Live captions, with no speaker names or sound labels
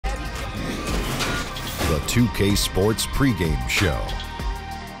the 2K Sports pregame show.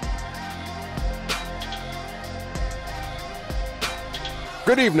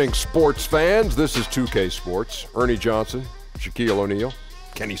 Good evening, sports fans. This is 2K Sports. Ernie Johnson, Shaquille O'Neal,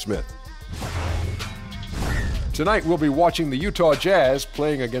 Kenny Smith. Tonight we'll be watching the Utah Jazz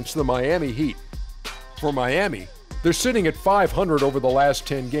playing against the Miami Heat. For Miami, they're sitting at 500 over the last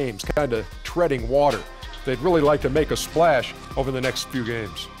 10 games, kind of treading water. They'd really like to make a splash over the next few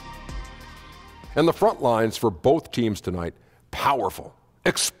games. And the front lines for both teams tonight, powerful,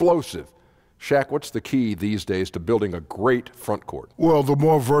 explosive. Shaq, what's the key these days to building a great front court? Well, the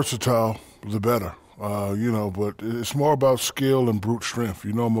more versatile, the better. But it's more about skill and brute strength.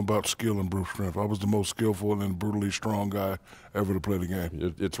 You know I'm about skill and brute strength. I was the most skillful and brutally strong guy ever to play the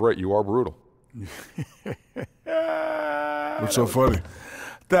game. It's right, you are brutal. What's so funny?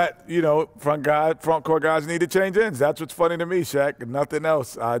 That, front court guys need to change ends. That's what's funny to me, Shaq. Nothing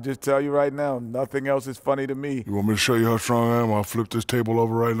else. I just tell you right now, nothing else is funny to me. You want me to show you how strong I am? I'll flip this table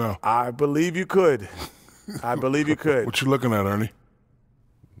over right now. I believe you could. I believe you could. What you looking at, Ernie?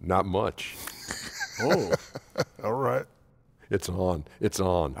 Not much. Oh. All right. It's on. It's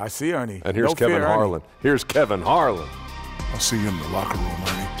on. I see Ernie. And here's No Kevin fear, Harlan. Ernie. Here's Kevin Harlan. I'll see you in the locker room,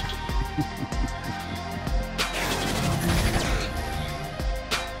 Ernie.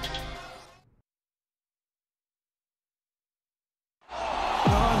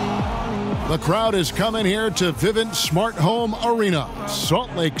 The crowd is coming here to Vivint Smart Home Arena, Salt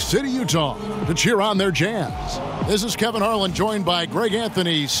Lake City, Utah, to cheer on their Jazz. This is Kevin Harlan, joined by Greg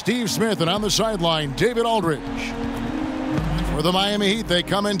Anthony, Steve Smith, and on the sideline, David Aldridge. For the Miami Heat, they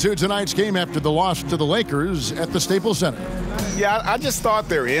come into tonight's game after the loss to the Lakers at the Staples Center. Yeah, I just thought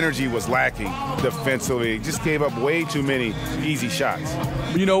their energy was lacking defensively. Just gave up way too many easy shots.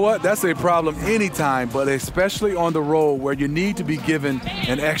 You know what? That's a problem anytime, but especially on the road where you need to be given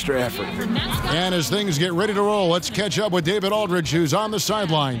an extra effort. And as things get ready to roll, let's catch up with David Aldridge, who's on the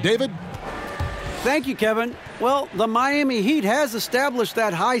sideline. David? Thank you, Kevin. Well, the Miami Heat has established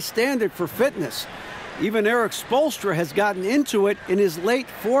that high standard for fitness. Even Eric Spoelstra has gotten into it in his late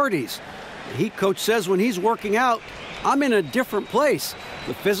 40s. The Heat coach says when he's working out, I'm in a different place.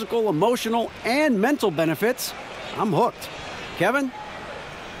 The physical, emotional, and mental benefits, I'm hooked. Kevin?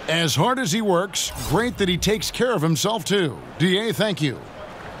 As hard as he works, great that he takes care of himself, too. DA, thank you.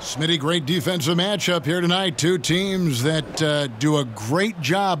 Smitty, great defensive matchup here tonight. Two teams that do a great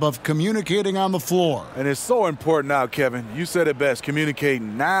job of communicating on the floor. And it's so important now, Kevin. You said it best,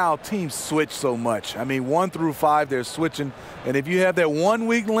 communicating. Now teams switch so much. 1 through 5, they're switching. And if you have that one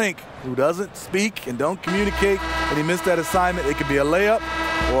weak link who doesn't speak and don't communicate and he missed that assignment, it could be a layup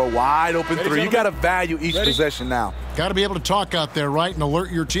or a wide open three. You got to value each possession now. Got to be able to talk out there, right, and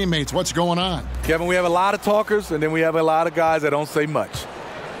alert your teammates what's going on. Kevin, we have a lot of talkers, and then we have a lot of guys that don't say much.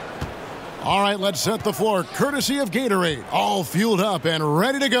 All right, let's set the floor, courtesy of Gatorade. All fueled up and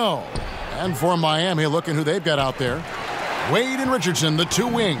ready to go. And for Miami, looking who they've got out there. Wade and Richardson, the two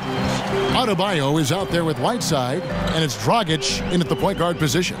wings. Adebayo is out there with Whiteside, and it's Dragic in at the point guard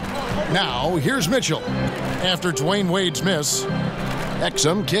position. Now, here's Mitchell. After Dwayne Wade's miss,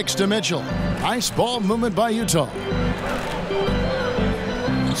 Exum kicks to Mitchell. Nice ball movement by Utah.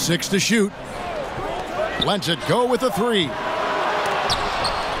 6 to shoot. Lets it go with a 3.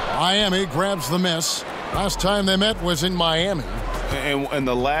 Miami grabs the miss. Last time they met was in Miami. And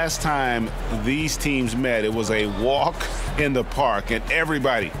the last time these teams met, it was a walk in the park, and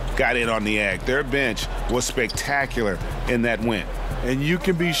everybody got in on the act. Their bench was spectacular in that win. And you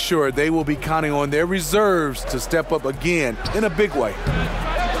can be sure they will be counting on their reserves to step up again in a big way.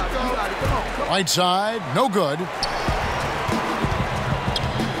 Whiteside, no good.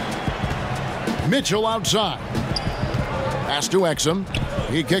 Mitchell outside. Pass to Exum.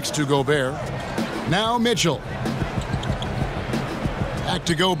 He kicks to Gobert. Now Mitchell. Back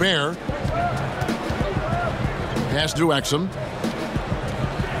to Gobert. Pass to Exum.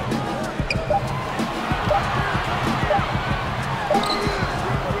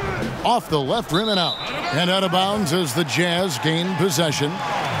 Off the left rim and out. And out of bounds as the Jazz gain possession.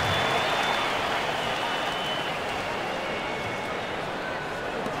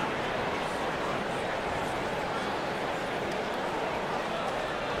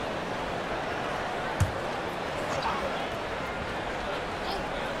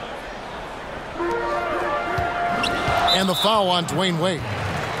 And the foul on Dwayne Wade.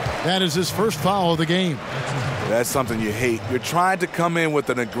 That is his first foul of the game. That's something you hate. You're trying to come in with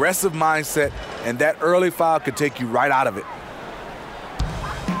an aggressive mindset, and that early foul could take you right out of it.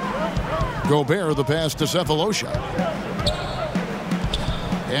 Gobert, the pass to Cephalosha.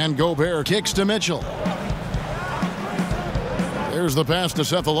 And Gobert kicks to Mitchell. There's the pass to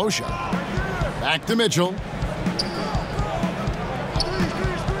Cephalosha. Back to Mitchell.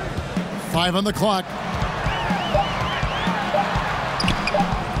 5 on the clock.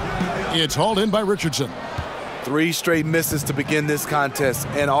 It's hauled in by Richardson. 3 straight misses to begin this contest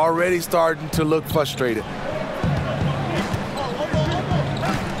and already starting to look frustrated.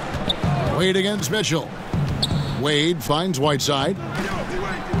 Wade against Mitchell. Wade finds Whiteside.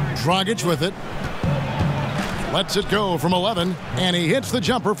 Dragic with it. Lets it go from 11, and he hits the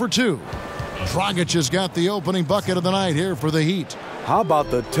jumper for 2. Dragic has got the opening bucket of the night here for the Heat. How about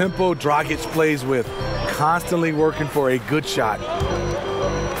the tempo Dragic plays with? Constantly working for a good shot.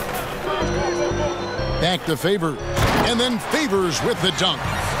 Back to Favors, and then Favors with the dunk.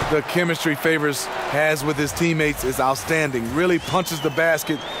 The chemistry Favors has with his teammates is outstanding. Really punches the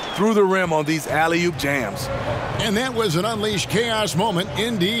basket through the rim on these alley-oop jams. And that was an unleashed chaos moment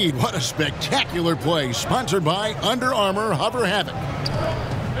indeed. What a spectacular play, sponsored by Under Armour Hover Havoc.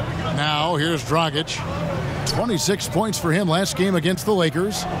 Now here's Dragic. 26 points for him last game against the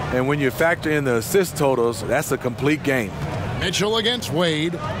Lakers. And when you factor in the assist totals, that's a complete game. Mitchell against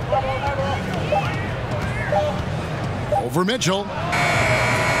Wade. Over Mitchell.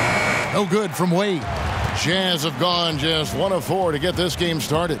 No good from Wade. Jazz have gone just 1 of 4 to get this game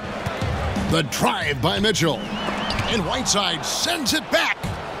started. The drive by Mitchell. And Whiteside sends it back.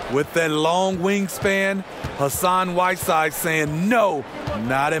 With that long wingspan, Hassan Whiteside saying, no,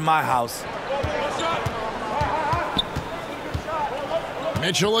 not in my house.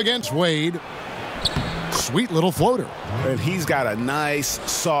 Mitchell against Wade. Sweet little floater. And he's got a nice,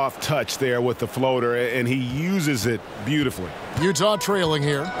 soft touch there with the floater, and he uses it beautifully. Utah trailing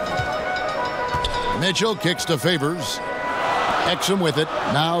here. Mitchell kicks to Favors. Exum with it.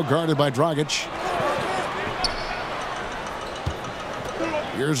 Now guarded by Dragic.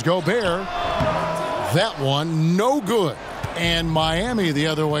 Here's Gobert. That one, no good. And Miami the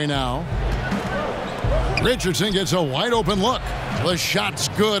other way now. Richardson gets a wide open look. The shot's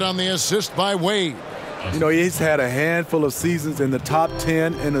good on the assist by Wade. You know, he's had a handful of seasons in the top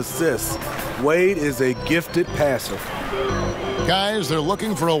 10 in assists. Wade is a gifted passer. Guys, they're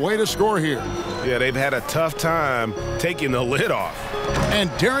looking for a way to score here. Yeah, they've had a tough time taking the lid off. And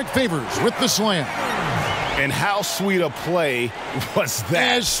Derek Favors with the slam. And how sweet a play was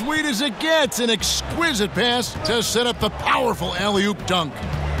that? As sweet as it gets, an exquisite pass to set up the powerful alley-oop dunk.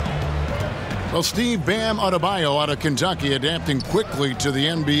 Well, Steve Bam Adebayo out of Kentucky adapting quickly to the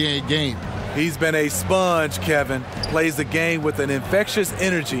NBA game. He's been a sponge, Kevin. Plays the game with an infectious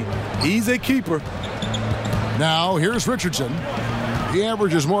energy. He's a keeper. Now, here's Richardson. He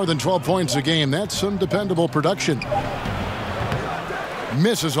averages more than 12 points a game. That's some dependable production.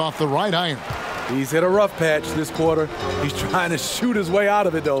 Misses off the right iron. He's hit a rough patch this quarter. He's trying to shoot his way out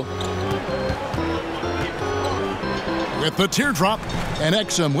of it, though. With the teardrop, and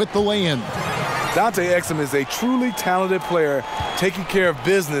Exum with the lay-in. Dante Exum is a truly talented player, taking care of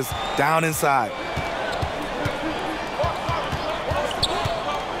business down inside.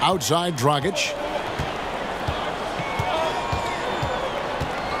 Outside Dragic.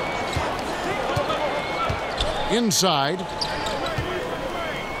 Inside.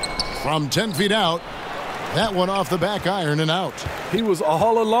 From 10 feet out. That one off the back iron and out. He was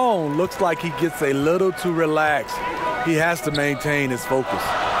all alone. Looks like he gets a little too relaxed. He has to maintain his focus.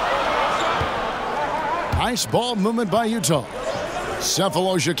 Nice ball movement by Utah.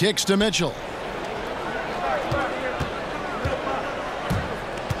 Cephalosha kicks to Mitchell.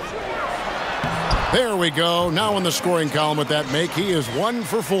 There we go. Now in the scoring column with that make, he is 1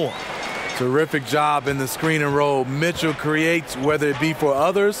 for 4. Terrific job in the screen and roll. Mitchell creates, whether it be for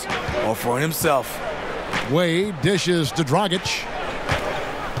others or for himself. Wade dishes to Dragic.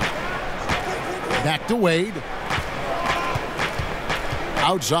 Back to Wade.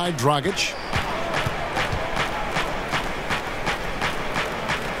 Outside Dragic.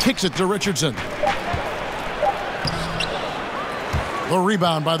 Kicks it to Richardson. The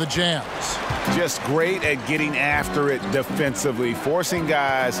rebound by the Jazz. Just great at getting after it defensively, forcing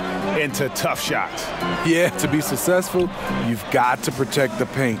guys into tough shots. Yeah, to be successful, you've got to protect the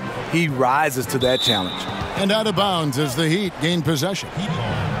paint. He rises to that challenge. And out of bounds as the Heat gain possession.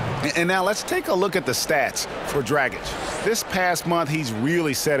 And now let's take a look at the stats for Dragic. This past month, he's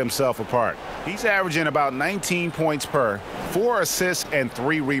really set himself apart. He's averaging about 19 points per, 4 assists, and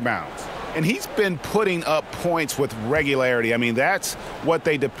 3 rebounds. And he's been putting up points with regularity. I mean, that's what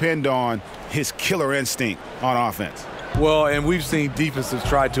they depend on, his killer instinct on offense. Well, and we've seen defenses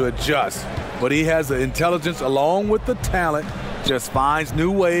try to adjust, but he has the intelligence along with the talent, just finds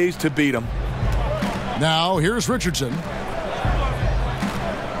new ways to beat them. Now, here's Richardson.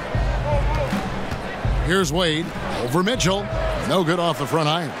 Here's Wade over Mitchell. No good off the front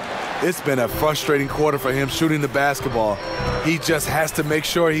iron. It's been a frustrating quarter for him shooting the basketball. He just has to make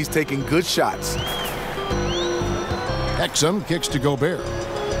sure he's taking good shots. Exum kicks to Gobert.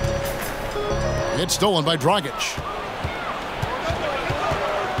 It's stolen by Dragic.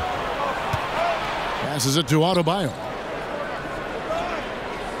 Passes it to Adebayo.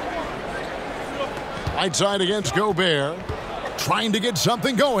 Right side against Gobert. Trying to get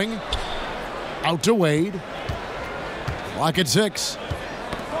something going. Out to Wade. Clock at 6.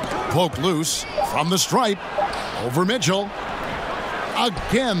 Poke loose from the stripe. Over Mitchell.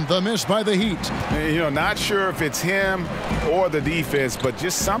 Again, the miss by the Heat. You know, not sure if it's him or the defense, but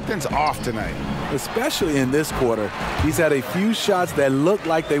just something's off tonight. Especially in this quarter. He's had a few shots that looked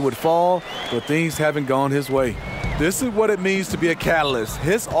like they would fall, but things haven't gone his way. This is what it means to be a catalyst.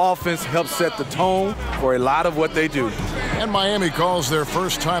 His offense helps set the tone for a lot of what they do. And Miami calls their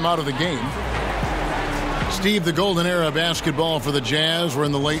first time out of the game. Steve, the golden era of basketball for the Jazz were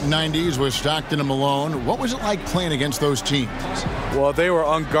in the late 90s with Stockton and Malone. What was it like playing against those teams? Well, they were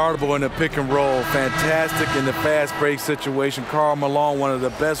unguardable in the pick and roll, fantastic in the fast break situation. Karl Malone, one of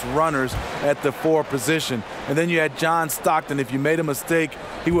the best runners at the 4 position. And then you had John Stockton. If you made a mistake,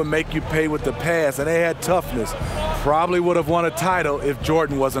 he would make you pay with the pass, and they had toughness. Probably would have won a title if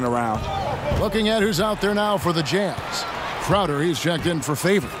Jordan wasn't around. Looking at who's out there now for the Jazz. Crowder, he's checked in for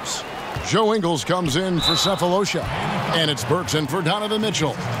Favors. Joe Ingles comes in for Cephalosha. And it's Burks in for Donovan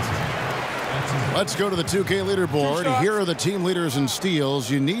Mitchell. Let's go to the 2K leaderboard. Here are the team leaders in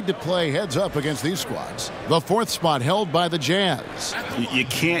steals. You need to play heads up against these squads. The 4th spot held by the Jazz. You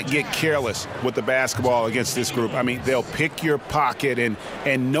can't get careless with the basketball against this group. I mean, they'll pick your pocket,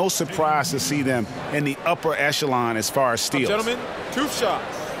 and no surprise to see them in the upper echelon as far as steals. Gentlemen, 2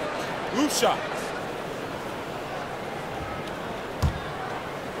 shots. Loose shot.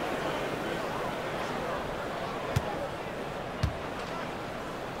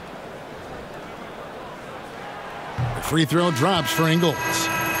 Free throw drops for Ingles.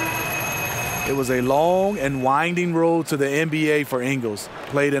 It was a long and winding road to the NBA for Ingles.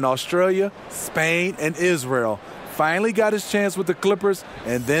 Played in Australia, Spain, and Israel. Finally got his chance with the Clippers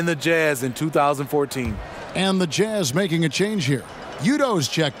and then the Jazz in 2014. And the Jazz making a change here. Udo's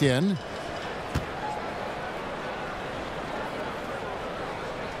checked in.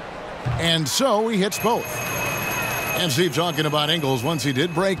 And so he hits both. And Steve, talking about Ingles, once he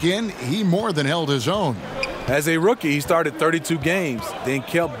did break in, he more than held his own. As a rookie, he started 32 games, then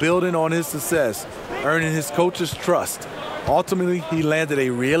kept building on his success, earning his coach's trust. Ultimately, he landed a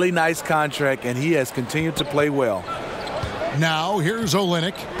really nice contract, and he has continued to play well. Now, here's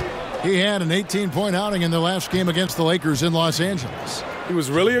Olynyk. He had an 18-point outing in the last game against the Lakers in Los Angeles. He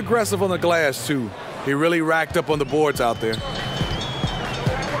was really aggressive on the glass, too. He really racked up on the boards out there.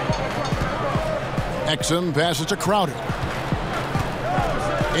 Exum passes to Crowder.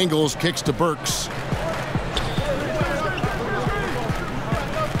 Ingles kicks to Burks.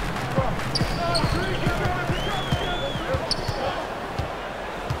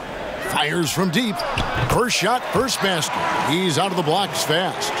 Fires from deep. First shot, first basket. He's out of the blocks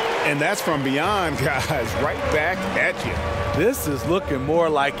fast. And that's from beyond, guys, right back at you. This is looking more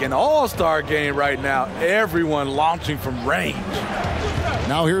like an all-star game right now. Everyone launching from range.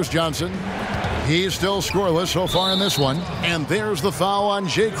 Now here's Johnson. He's still scoreless so far in this one. And there's the foul on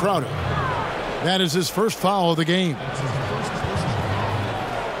Jay Crowder. That is his first foul of the game.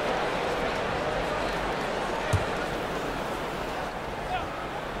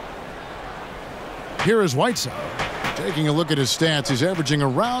 Here is Whiteside. Taking a look at his stats, he's averaging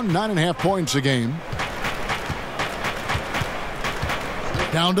around 9.5 points a game.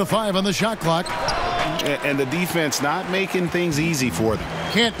 Down to 5 on the shot clock. And the defense not making things easy for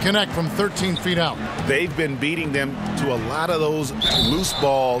them. Can't connect from 13 feet out. They've been beating them to a lot of those loose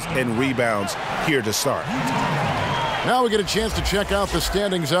balls and rebounds here to start. Now we get a chance to check out the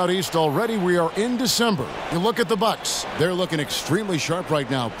standings out east already. We are in December. You look at the Bucks. They're looking extremely sharp right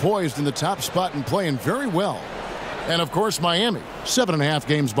now, poised in the top spot and playing very well. And, of course, Miami, 7.5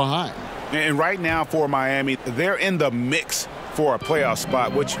 games behind. And right now for Miami, they're in the mix for a playoff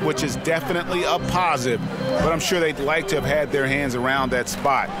spot, which is definitely a positive. But I'm sure they'd like to have had their hands around that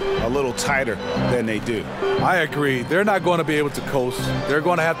spot a little tighter than they do. I agree. They're not going to be able to coast. They're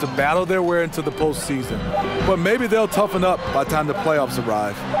going to have to battle their way into the postseason. But maybe they'll toughen up by the time the playoffs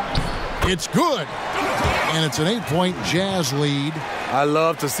arrive. It's good. And it's an 8-point Jazz lead. I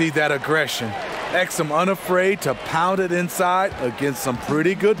love to see that aggression. Exum unafraid to pound it inside against some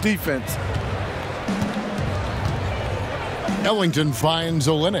pretty good defense. Ellington finds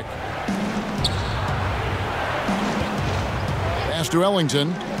Olynyk. Pass to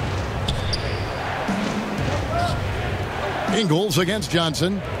Ellington. Ingles against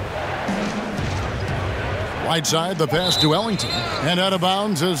Johnson. Whiteside, the pass to Ellington. And out of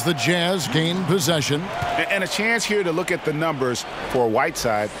bounds as the Jazz gain possession. And a chance here to look at the numbers for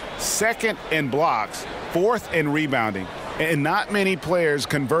Whiteside. Second in blocks, fourth in rebounding. And not many players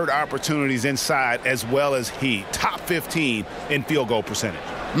convert opportunities inside as well as he. Top 15 in field goal percentage.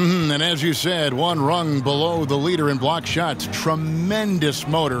 And as you said, one rung below the leader in block shots. Tremendous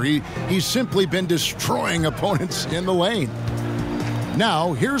motor. He's simply been destroying opponents in the lane.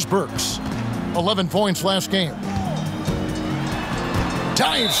 Now, here's Burks. 11 points last game.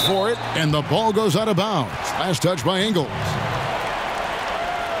 Dives for it, and the ball goes out of bounds. Last touch by Ingles.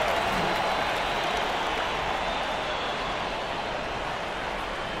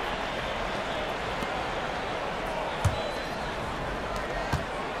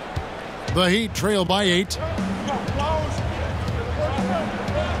 The Heat trail by 8.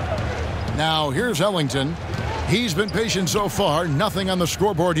 Now here's Ellington. He's been patient so far. Nothing on the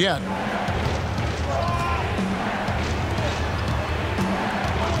scoreboard yet.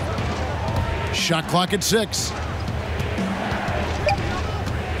 Shot clock at 6.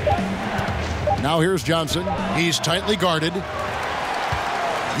 Now here's Johnson. He's tightly guarded.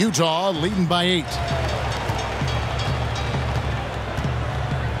 Utah leading by 8.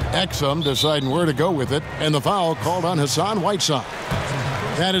 Exum deciding where to go with it, and the foul called on Hassan Whiteside.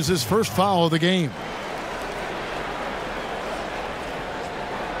 That is his first foul of the game.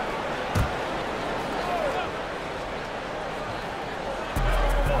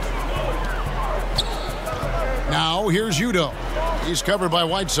 Now here's Udo. He's covered by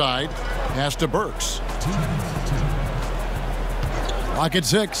Whiteside. Pass to Burks. Clock at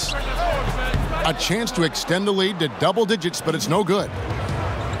 6. A chance to extend the lead to double digits, but it's no good.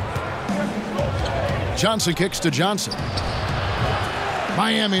 Johnson kicks to Johnson.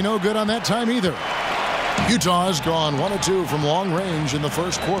 Miami no good on that time either. Utah has gone 1 of 2 from long range in the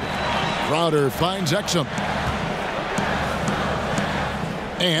first quarter. Crowder finds Exum.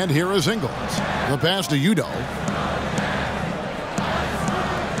 And here is Ingles. The pass to Udo.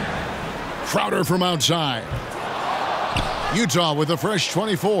 Crowder from outside. Utah with a fresh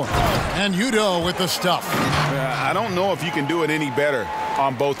 24. And Udo with the stuff. I don't know if you can do it any better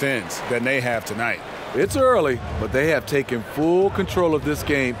on both ends than they have tonight. It's early, but they have taken full control of this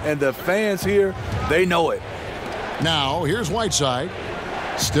game, and the fans here, they know it. Now, here's Whiteside.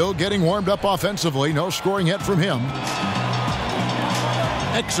 Still getting warmed up offensively. No scoring yet from him.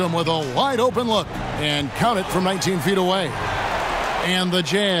 Exum with a wide open look, and count it from 19 feet away. And the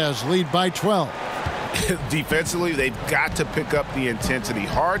Jazz lead by 12. Defensively, they've got to pick up the intensity.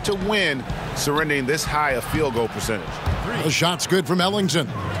 Hard to win surrendering this high a field goal percentage. The shot's good from Ellington.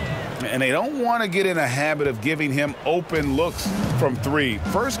 And they don't want to get in a habit of giving him open looks from 3.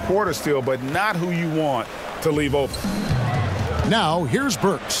 First quarter still, but not who you want to leave open. Now, here's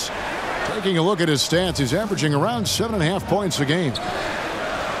Burks. Taking a look at his stats, he's averaging around 7.5 points a game.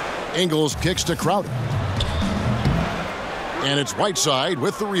 Ingles kicks to Crowder. And it's Whiteside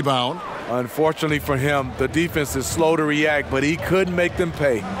with the rebound. Unfortunately for him, the defense is slow to react, but he couldn't make them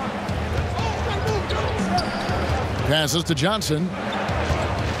pay. Passes to Johnson.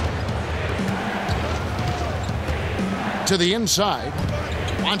 To the inside.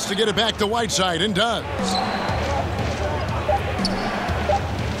 Wants to get it back to Whiteside and does.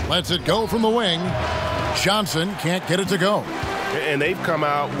 Lets it go from the wing. Johnson can't get it to go. And they've come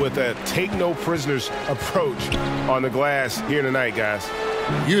out with a take-no-prisoners approach on the glass here tonight, guys.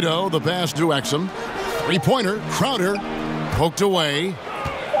 Udo, the pass to Exum. Three-pointer, Crowder, poked away.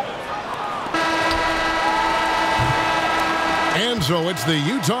 And so it's the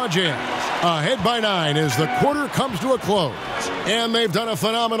Utah Jazz ahead by 9 as the quarter comes to a close. And they've done a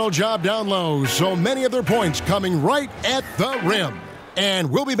phenomenal job down low, so many of their points coming right at the rim. And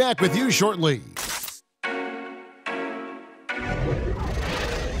we'll be back with you shortly.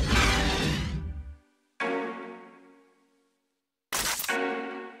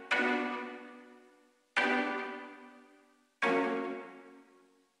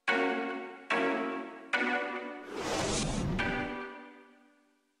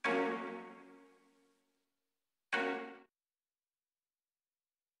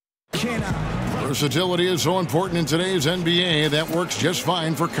 Versatility is so important in today's NBA. That works just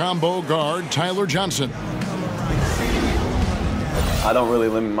fine for combo guard Tyler Johnson. I don't really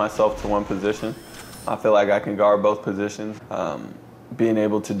limit myself to one position. I feel like I can guard both positions. Being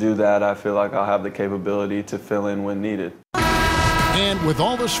able to do that, I feel like I'll have the capability to fill in when needed. And with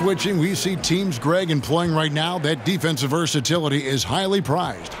all the switching we see teams, Greg, employing right now, that defensive versatility is highly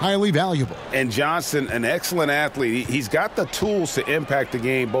prized, highly valuable. And Johnson, an excellent athlete. He's got the tools to impact the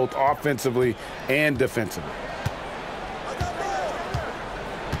game both offensively and defensively.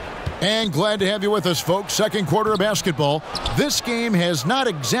 And glad to have you with us, folks. Second quarter of basketball. This game has not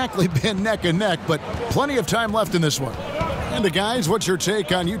exactly been neck and neck, but plenty of time left in this one. And guys, what's your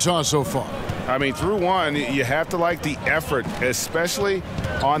take on Utah so far? I mean, through one, you have to like the effort, especially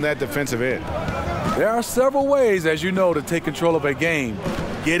on that defensive end. There are several ways, as you know, to take control of a game.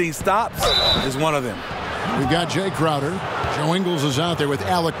 Getting stops is one of them. We've got Jay Crowder. Joe Ingles is out there with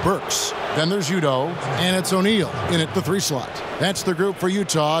Alec Burks. Then there's Udo, and it's O'Neal in at the 3 slot. That's the group for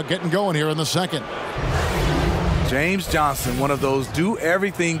Utah getting going here in the second. James Johnson, one of those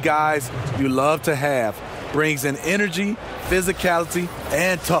do-everything guys you love to have, brings in energy, physicality,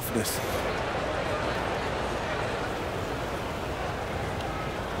 and toughness.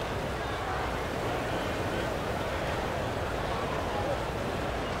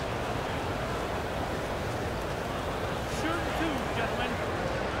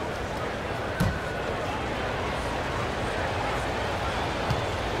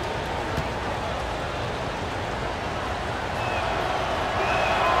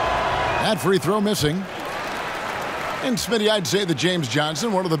 That free throw missing. And Smitty, I'd say that James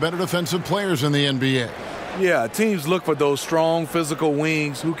Johnson, one of the better defensive players in the NBA. Yeah, teams look for those strong physical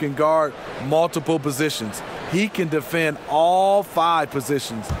wings who can guard multiple positions. He can defend all 5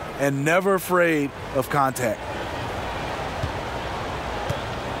 positions and never afraid of contact.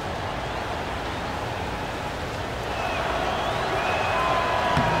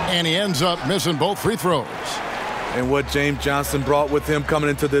 And he ends up missing both free throws. And what James Johnson brought with him coming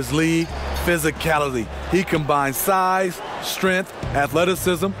into this league, physicality. He combines size, strength,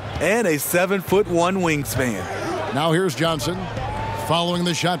 athleticism, and a 7'1" wingspan. Now here's Johnson, following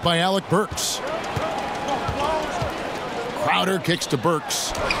the shot by Alec Burks. Crowder kicks to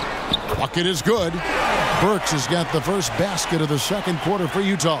Burks. Bucket is good. Burks has got the first basket of the second quarter for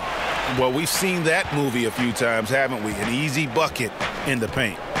Utah. Well, we've seen that movie a few times, haven't we? An easy bucket in the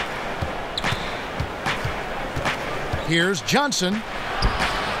paint. Here's Johnson.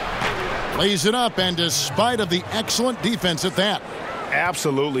 Lays it up, and despite of the excellent defense at that.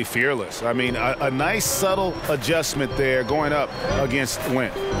 Absolutely fearless. I mean, a nice subtle adjustment there going up against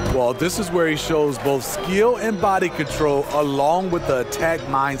Wynn. Well, this is where he shows both skill and body control along with the attack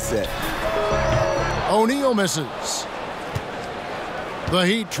mindset. O'Neal misses. The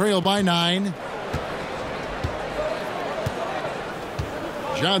Heat trail by 9.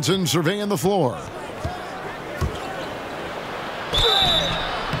 Johnson surveying the floor.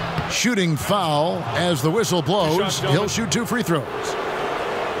 Shooting foul as the whistle blows. He'll shoot 2 free throws.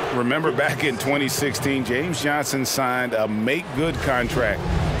 Remember back in 2016, James Johnson signed a make-good contract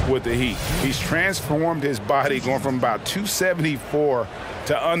with the Heat. He's transformed his body, going from about 274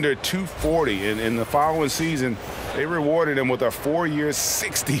 to under 240. And in the following season, they rewarded him with a 4-year,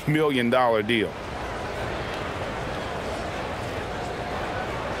 $60 million deal.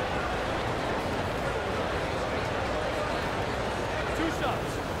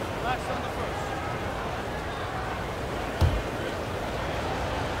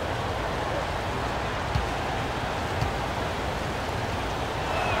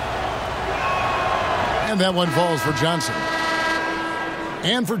 And that one falls for Johnson.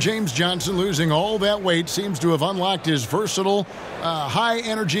 And for James Johnson, losing all that weight seems to have unlocked his versatile,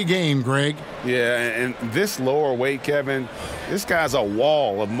 high-energy game, Greg. Yeah, and this lower weight, Kevin, this guy's a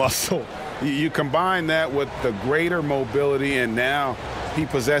wall of muscle. You combine that with the greater mobility, and now he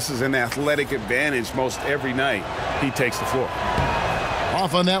possesses an athletic advantage most every night he takes the floor.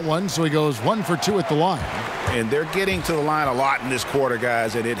 Off on that one, so he goes 1 for 2 at the line. And they're getting to the line a lot in this quarter,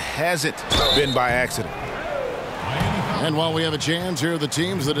 guys, and it hasn't been by accident. And while we have a chance, here are the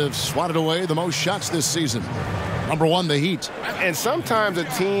teams that have swatted away the most shots this season. Number 1, the Heat. And sometimes a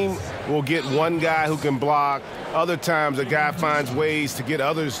team will get one guy who can block. Other times a guy finds ways to get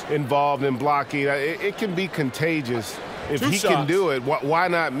others involved in blocking. It can be contagious. If he can do it, why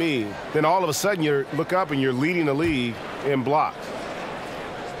not me? Then all of a sudden you look up and you're leading the league in blocks.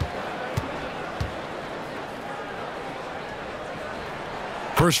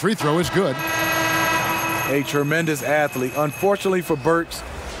 First free throw is good. A tremendous athlete. Unfortunately for Burks,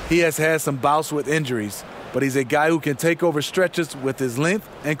 he has had some bouts with injuries, but he's a guy who can take over stretches with his length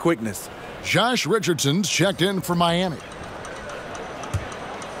and quickness. Josh Richardson's checked in for Miami.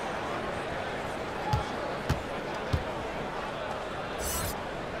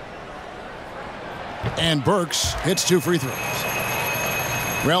 And Burks hits 2 free throws.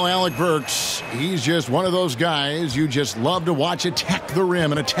 Well, Alec Burks, he's just one of those guys you just love to watch attack the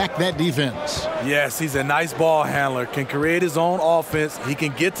rim and attack that defense. Yes, he's a nice ball handler, can create his own offense. He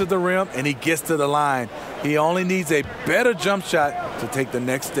can get to the rim, and he gets to the line. He only needs a better jump shot to take the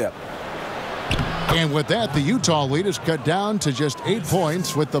next step. And with that, the Utah lead is cut down to just 8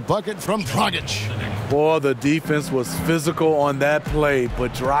 points with the bucket from Dragic. Boy, the defense was physical on that play,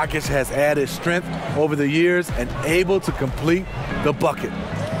 but Dragic has added strength over the years and able to complete the bucket.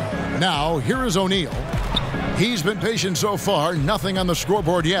 Now, here is O'Neal. He's been patient so far, nothing on the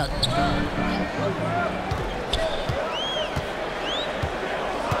scoreboard yet.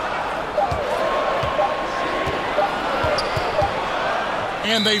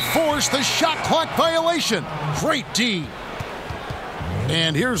 And they force the shot clock violation. Great D.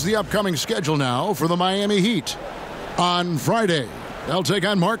 And here's the upcoming schedule now for the Miami Heat. On Friday, they'll take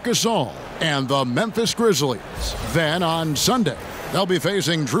on Marc Gasol and the Memphis Grizzlies. Then on Sunday, they'll be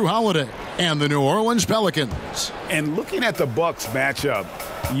facing Drew Holiday and the New Orleans Pelicans. And looking at the Bucks matchup,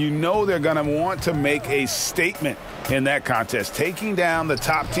 you know they're going to want to make a statement in that contest. Taking down the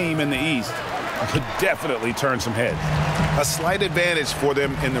top team in the East could definitely turn some heads. A slight advantage for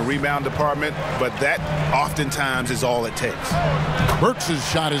them in the rebound department, but that oftentimes is all it takes.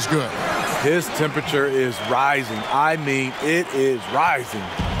 Burks' shot is good. His temperature is rising. I mean, it is rising.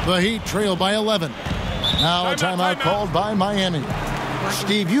 The Heat trail by 11. Now a timeout called by Miami.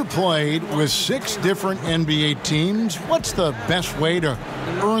 Steve, you played with 6 different NBA teams. What's the best way to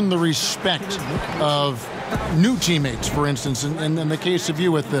earn the respect of new teammates, for instance, in the case of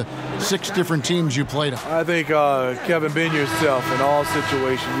you with the 6 different teams you played on? I think, Kevin, being yourself in all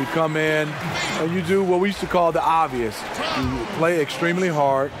situations. You come in and you do what we used to call the obvious. You play extremely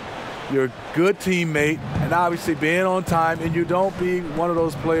hard. You're a good teammate, and obviously being on time, and you don't be one of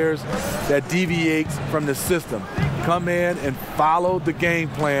those players that deviates from the system. Come in and follow the game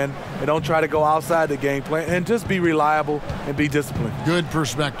plan, and don't try to go outside the game plan, and just be reliable and be disciplined. Good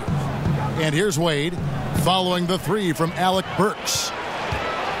perspective. And here's Wade following the 3 from Alec Burks.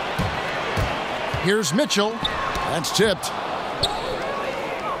 Here's Mitchell. That's tipped.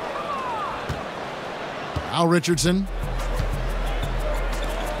 Al Richardson.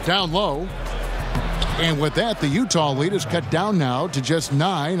 Down low. And with that, the Utah lead is cut down now to just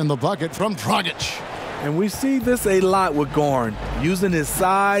 9 in the bucket from Dragic. And we see this a lot with Gorn, using his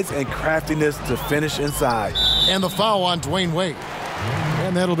size and craftiness to finish inside. And the foul on Dwayne Wade.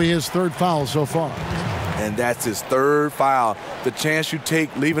 And that'll be his 3rd foul so far. And that's his 3rd foul. The chance you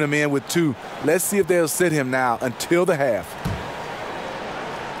take leaving him in with 2. Let's see if they'll sit him now until the half.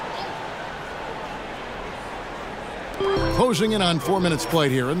 Closing in on 4 minutes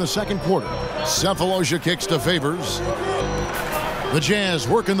played here in the second quarter. Cephalosha kicks to Favors. The Jazz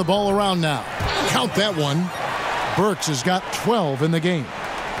working the ball around now. Count that one. Burks has got 12 in the game.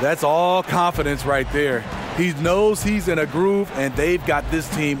 That's all confidence right there. He knows he's in a groove, and they've got this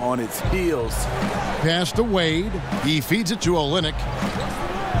team on its heels. Pass to Wade. He feeds it to Olynyk.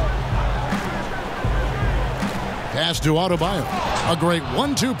 Pass to Adebayo. A great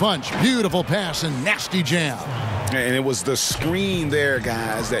 1-2 punch. Beautiful pass and nasty jam. And it was the screen there,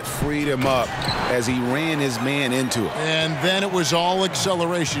 guys, that freed him up as he ran his man into it. And then it was all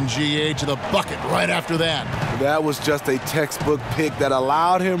acceleration, GA, to the bucket right after that. That was just a textbook pick that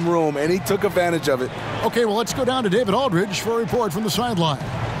allowed him room, and he took advantage of it. Okay, well, let's go down to David Aldridge for a report from the sideline.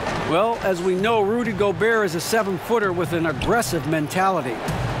 Well, as we know, Rudy Gobert is a 7-footer with an aggressive mentality.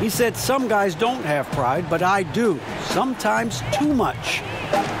 He said some guys don't have pride, but I do. Sometimes too much.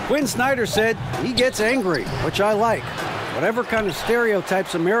 Quinn Snyder said he gets angry, which I like. Whatever kind of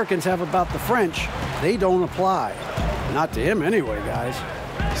stereotypes Americans have about the French, they don't apply. Not to him anyway, guys.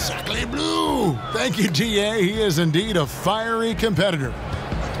 Sacre bleu! Thank you, GA. He is indeed a fiery competitor.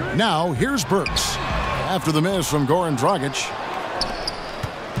 Now, here's Burks. After the miss from Goran Dragic.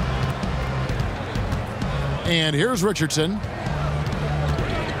 And here's Richardson.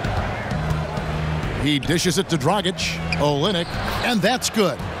 He dishes it to Dragic. Olynyk. And that's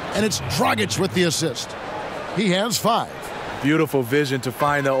good. And it's Dragic with the assist. He has 5. Beautiful vision to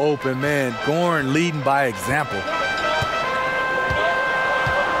find the open man. Goran leading by example.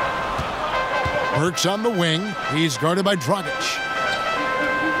 Burks on the wing. He's guarded by Dragic.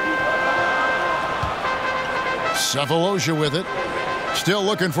 Cephalosha with it. Still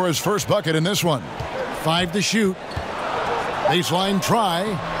looking for his first bucket in this one. 5 to shoot. Baseline try.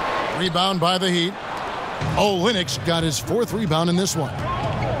 Rebound by the Heat. Olynyk's got his 4th rebound in this one.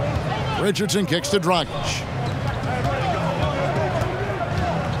 Richardson kicks to Dragic.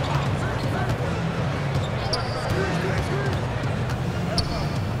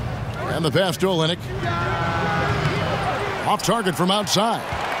 And the pass to Olynyk. Off target from outside.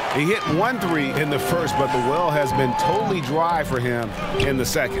 He hit 1 3 in the first, but the well has been totally dry for him in the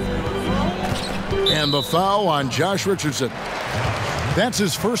second. And the foul on Josh Richardson. That's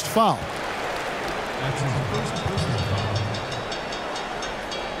his first foul.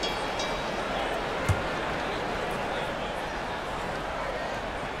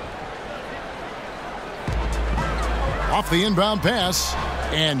 Off the inbound pass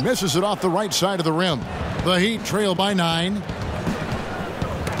and misses it off the right side of the rim. The Heat trail by 9.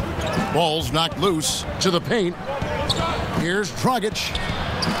 Ball's knocked loose to the paint. Here's Dragic.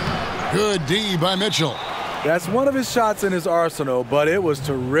 Good D by Mitchell. That's one of his shots in his arsenal, but it was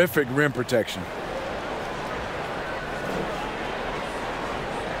terrific rim protection.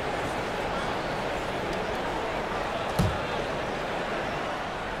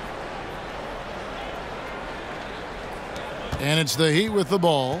 And it's the Heat with the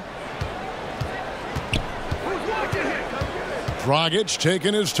ball. Dragic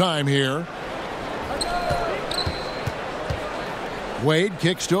taking his time here. Wade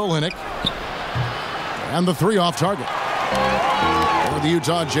kicks to Olynyk. And the 3 off target. For the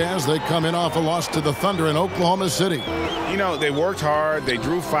Utah Jazz, they come in off a loss to the Thunder in Oklahoma City. You know, they worked hard, they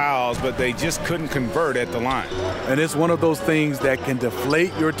drew fouls, but they just couldn't convert at the line. And it's one of those things that can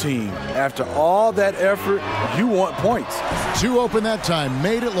deflate your team. After all that effort, you want points. 2 open that time,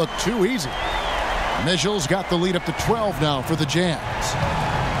 made it look too easy. Mitchell's got the lead up to 12 now for the Jazz.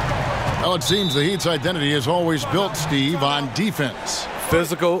 Well, it seems the Heat's identity is always built, Steve, on defense.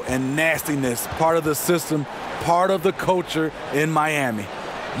 Physical and nastiness, part of the system, part of the culture in Miami.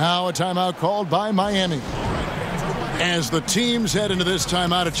 Now a timeout called by Miami. As the teams head into this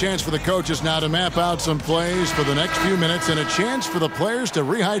timeout, a chance for the coaches now to map out some plays for the next few minutes and a chance for the players to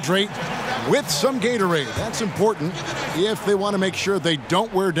rehydrate with some Gatorade. That's important if they want to make sure they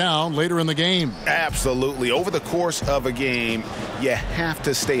don't wear down later in the game. Absolutely. Over the course of a game, you have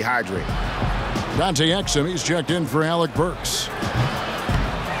to stay hydrated. Dante Exum, he's checked in for Alec Burks.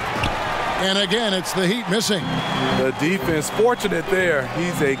 And again, it's the Heat missing. The defense fortunate there.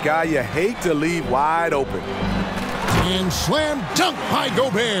 He's a guy you hate to leave wide open. And slam dunk by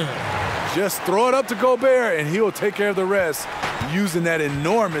Gobert. Just throw it up to Gobert and he'll take care of the rest using that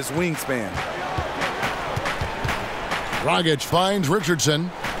enormous wingspan. Dragic finds Richardson.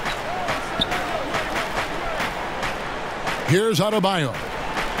 Here's Adebayo.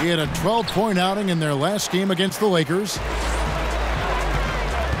 He had a 12-point outing in their last game against the Lakers.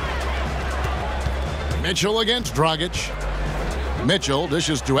 Mitchell against Dragic. Mitchell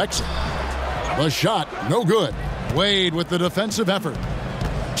dishes to Exum. The shot, no good. Wade with the defensive effort.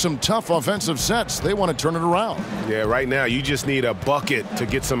 Some tough offensive sets. They want to turn it around. Yeah, right now you just need a bucket to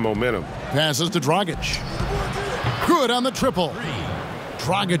get some momentum. Passes to Dragic. Good on the triple.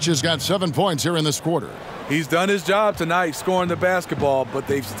 Dragic has got 7 points here in this quarter. He's done his job tonight scoring the basketball, but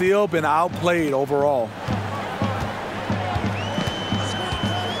they've still been outplayed overall.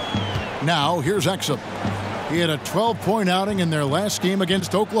 Now, here's Exum. He had a 12-point outing in their last game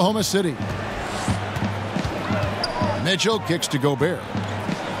against Oklahoma City. Mitchell kicks to Gobert.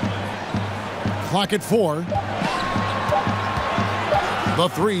 Clock at 4. The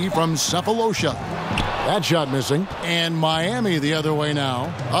 3 from Cephalosha. That shot missing. And Miami the other way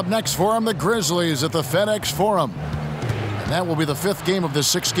now. Up next for them, the Grizzlies at the FedEx Forum. And that will be the 5th game of the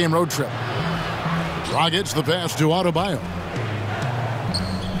 6-game road trip. Dragic the pass to Adebayo.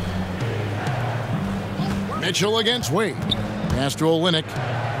 Mitchell against Wade. Pass to Olynyk.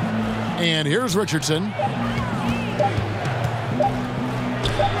 And here's Richardson.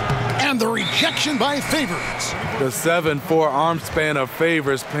 And the rejection by Favors. The 7'4" arm span of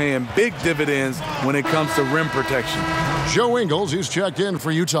Favors paying big dividends when it comes to rim protection. Joe Ingles, who's checked in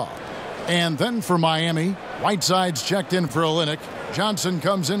for Utah. And then for Miami, Whiteside's checked in for Olynyk. Johnson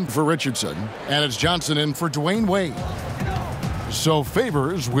comes in for Richardson. And it's Johnson in for Dwayne Wade. So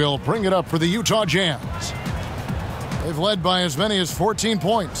Favors will bring it up for the Utah Jazz. They've led by as many as 14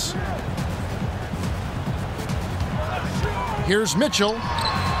 points. Here's Mitchell.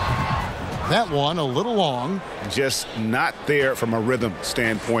 That one a little long. Just not there from a rhythm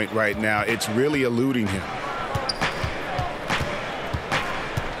standpoint right now. It's really eluding him.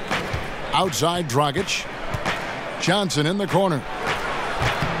 Outside Dragic. Johnson in the corner.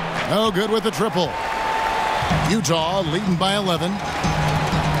 No good with the triple. Utah leading by 11.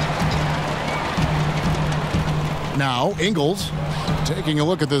 Now Ingles taking a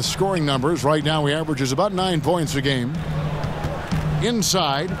look at the scoring numbers. Right now he averages about 9 points a game.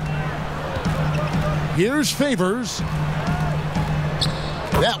 Inside. Here's Favors.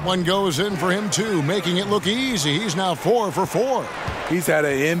 That one goes in for him too, making it look easy. He's now 4 for 4. He's had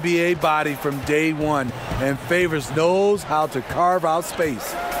an NBA body from day one, and Favors knows how to carve out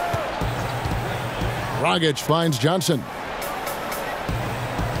space. Dragic finds Johnson.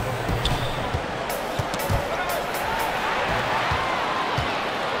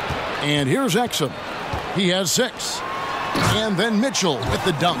 And here's Exum. He has 6. And then Mitchell with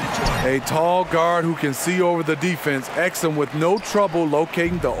the dunk. A tall guard who can see over the defense. Exum with no trouble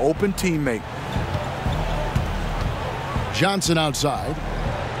locating the open teammate. Johnson outside.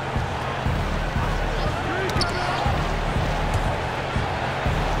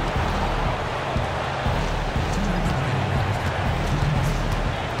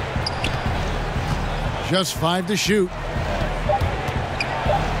 Just 5 to shoot.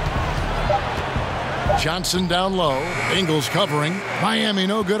 Johnson down low. Ingles covering. Miami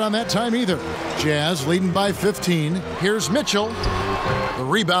no good on that time either. Jazz leading by 15. Here's Mitchell. The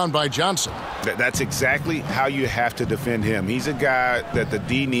rebound by Johnson. That's exactly how you have to defend him. He's a guy that the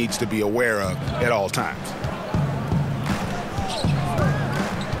D needs to be aware of at all times.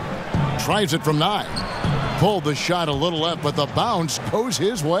 Tries it from 9. Pulled the shot a little left, but the bounce goes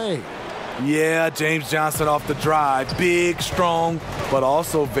his way. Yeah, James Johnson off the drive. Big, strong, but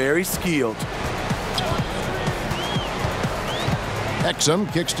also very skilled.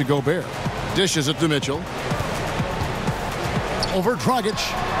 Exum kicks to Gobert. Dishes it to Mitchell. Over Dragic.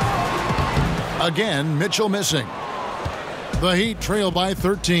 Again, Mitchell missing. The Heat trail by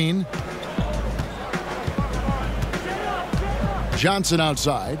 13. Johnson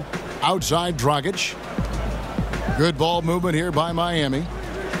outside. Outside Dragic. Good ball movement here by Miami.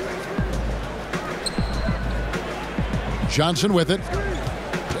 Johnson with it.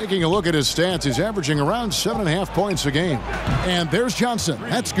 Taking a look at his stats, he's averaging around 7.5 points a game. And there's Johnson.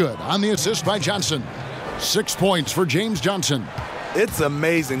 That's good on the assist by Johnson. 6 points for James Johnson. It's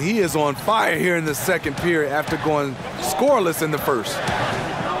amazing. He is on fire here in the second period after going scoreless in the first.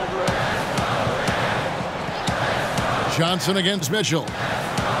 Johnson against Mitchell.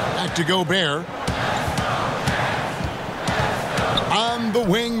 Back to Gobert. On the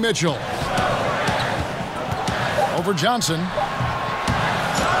wing, Mitchell. Over Johnson.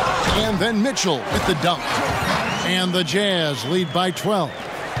 And then Mitchell with the dunk. And the Jazz lead by 12.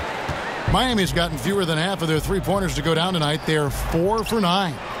 Miami's gotten fewer than half of their three-pointers to go down tonight. They're 4 for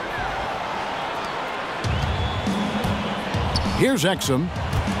 9. Here's Exum.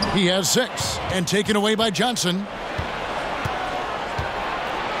 He has 6 and taken away by Johnson.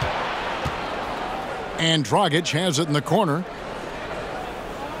 And Dragic has it in the corner.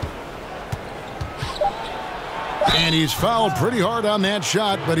 And he's fouled pretty hard on that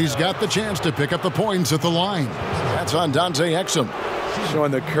shot, but he's got the chance to pick up the points at the line. That's on Dante Exum.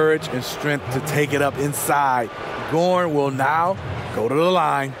 Showing the courage and strength to take it up inside. Gorn will now go to the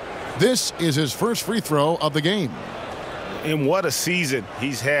line. This is his first free throw of the game. And what a season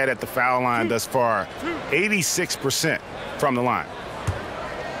he's had at the foul line thus far. 86% from the line.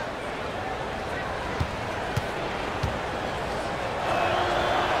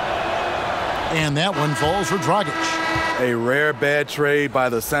 And that one falls for Dragic. A rare bad trade by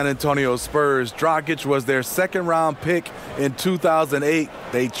the San Antonio Spurs. Dragic was their second-round pick in 2008.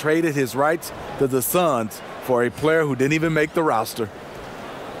 They traded his rights to the Suns for a player who didn't even make the roster.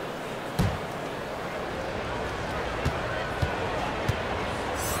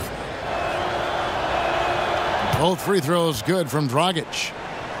 Both free throws good from Dragic.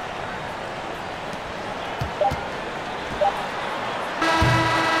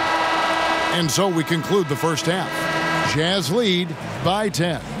 And so we conclude the first half. Jazz lead by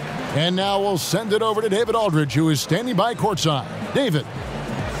 10. And now we'll send it over to David Aldridge, who is standing by courtside. David.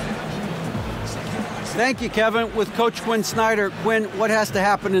 Thank you, Kevin. With Coach Quinn Snyder, Quinn, what has to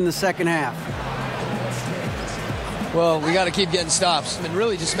happen in the second half? Well, we got to keep getting stops and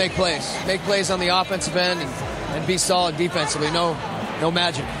really just make plays. Make plays on the offensive end and be solid defensively. No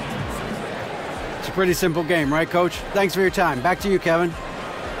magic. It's a pretty simple game, right, Coach? Thanks for your time. Back to you, Kevin.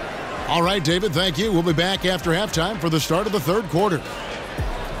 All right, David, thank you. We'll be back after halftime for the start of the third quarter.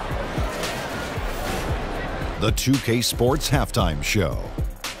 The 2K Sports Halftime Show.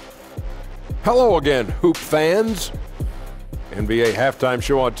 Hello again, Hoop fans. NBA Halftime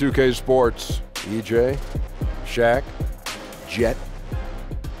Show on 2K Sports. EJ, Shaq, Jet.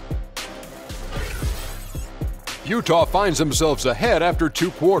 Utah finds themselves ahead after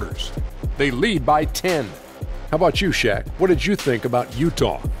 2 quarters. They lead by 10. How about you, Shaq? What did you think about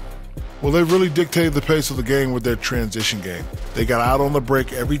Utah? Well, they really dictated the pace of the game with their transition game. They got out on the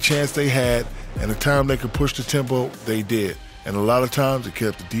break every chance they had, and the time they could push the tempo, they did. And a lot of times it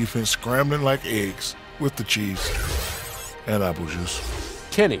kept the defense scrambling like eggs with the cheese and apple juice.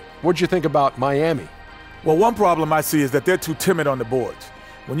 Kenny, what'd you think about Miami? Well, one problem I see is that they're too timid on the boards.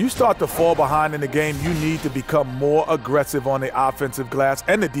 When you start to fall behind in the game, you need to become more aggressive on the offensive glass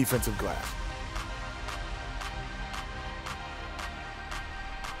and the defensive glass.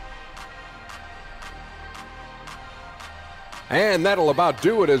 And that'll about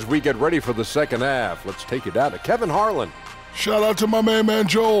do it as we get ready for the second half. Let's take you down to Kevin Harlan. Shout out to my man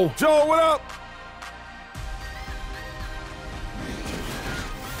Joel. Joel, what up?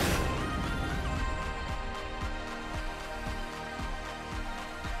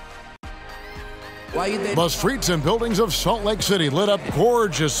 The streets and buildings of Salt Lake City lit up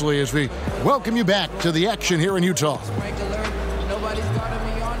gorgeously as we welcome you back to the action here in Utah.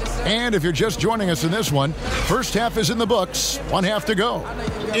 And if you're just joining us in this one, first half is in the books, one half to go.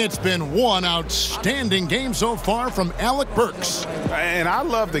 It's been one outstanding game so far from Alec Burks. And I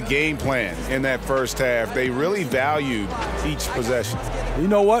love the game plan in that first half. They really valued each possession. You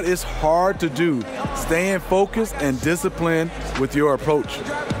know what? It's hard to do. Staying focused and disciplined with your approach.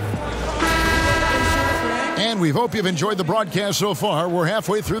 And we hope you've enjoyed the broadcast so far. We're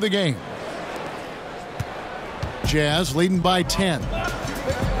halfway through the game. Jazz leading by 10.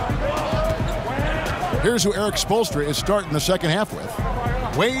 Here's who Eric Spoelstra is starting the second half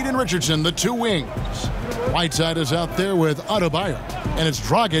with. Wade and Richardson, the two wings. Whiteside is out there with Adebayo. And it's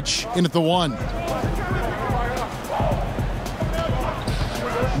Dragic in at the 1.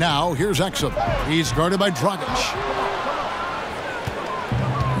 Now, here's Exum. He's guarded by Dragic.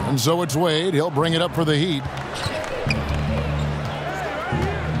 And so it's Wade. He'll bring it up for the Heat.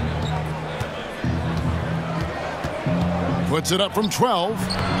 Puts it up from 12.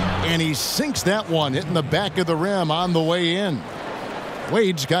 And he sinks that one, hitting the back of the rim on the way in.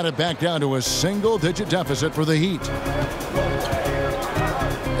 Wade's got it back down to a single-digit deficit for the Heat.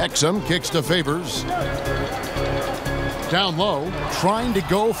 Exum kicks to Favors. Down low, trying to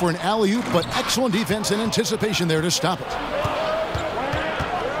go for an alley-oop, but excellent defense and anticipation there to stop it.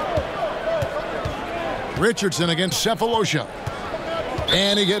 Richardson against Cephalosha.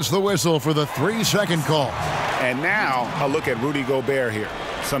 And he gets the whistle for the 3-second call. And now a look at Rudy Gobert here.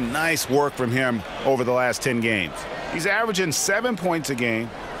 Some nice work from him over the last 10 games. He's averaging 7 points a game,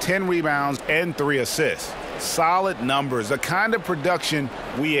 10 rebounds, and 3 assists. Solid numbers, the kind of production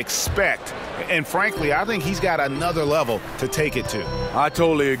we expect. And frankly, I think he's got another level to take it to. I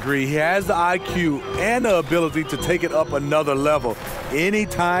totally agree. He has the IQ and the ability to take it up another level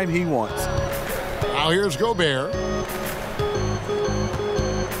anytime he wants. Now here's Gobert.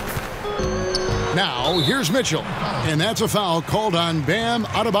 Now here's Mitchell. And that's a foul called on Bam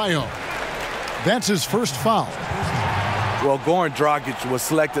Adebayo. That's his first foul. Well, Goran Dragic was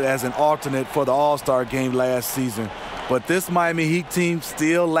selected as an alternate for the All-Star game last season. But this Miami Heat team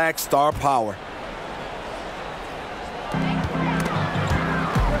still lacks star power.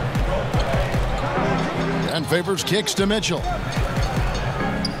 And Favors kicks to Mitchell.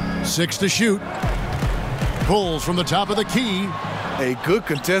 6 to shoot. Pulls from the top of the key. A good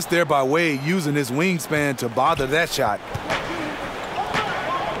contest there by Wade, using his wingspan to bother that shot.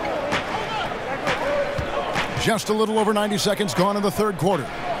 Just a little over 90 seconds gone in the third quarter.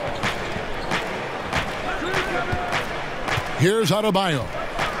 Here's Adebayo.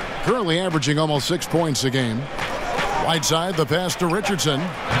 Currently averaging almost 6 points a game. Whiteside, the pass to Richardson.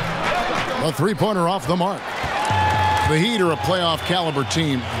 A three-pointer off the mark. The Heat are a playoff caliber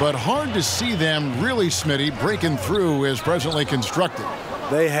team, but hard to see them really, Smitty, breaking through as presently constructed.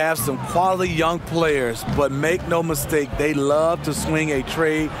 They have some quality young players, but make no mistake, they love to swing a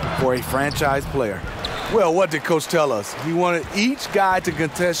trade for a franchise player. Well, what did Coach tell us? He wanted each guy to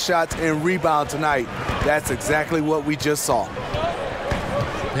contest shots and rebound tonight. That's exactly what we just saw.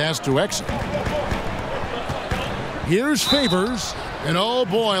 Pass to Exum. Here's Favors. And oh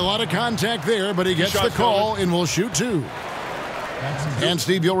boy, a lot of contact there, but he gets the call and will shoot 2. And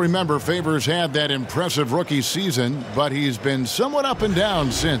Steve, you'll remember Favors had that impressive rookie season, but he's been somewhat up and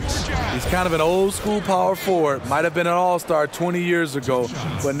down since. He's kind of an old school power forward. Might have been an all-star 20 years ago,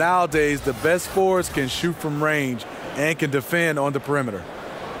 but nowadays the best forwards can shoot from range and can defend on the perimeter.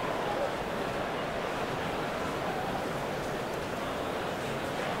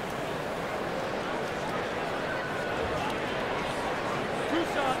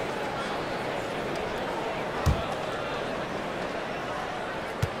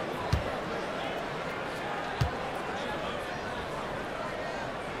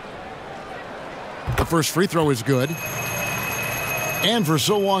 The first free throw is good. And for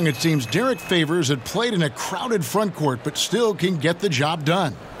so long, it seems Derek Favors had played in a crowded front court, but still can get the job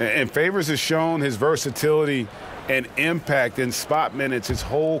done. And Favors has shown his versatility and impact in spot minutes his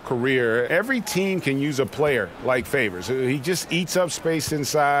whole career. Every team can use a player like Favors. He just eats up space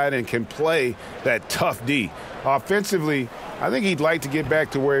inside and can play that tough D. Offensively, I think he'd like to get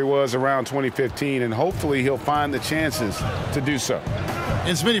back to where he was around 2015, and hopefully he'll find the chances to do so.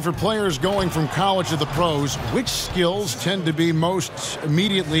 And Smitty, for players going from college to the pros, which skills tend to be most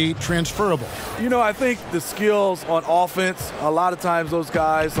immediately transferable? You know, I think the skills on offense, a lot of times those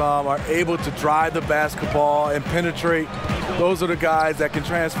guys are able to drive the basketball and penetrate. Those are the guys that can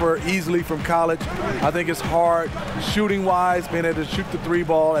transfer easily from college. I think it's hard shooting-wise, being able to shoot the three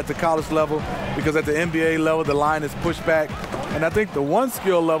ball at the college level, because at the NBA level, the line is pushed back. And I think the one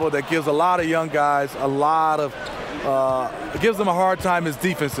skill level that gives a lot of young guys it gives them a hard time is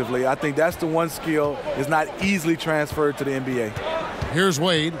defensively. I think that's the one skill is not easily transferred to the NBA. Here's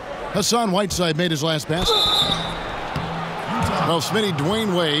Wade. Hassan Whiteside made his last pass. Well, Smitty,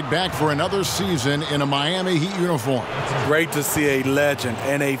 Dwayne Wade back for another season in a Miami Heat uniform. Great to see a legend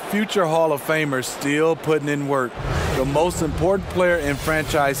and a future Hall of Famer still putting in work. The most important player in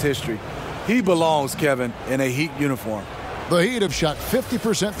franchise history. He belongs, Kevin, in a Heat uniform. The Heat have shot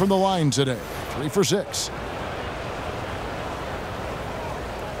 50% from the line today. 3 for 6.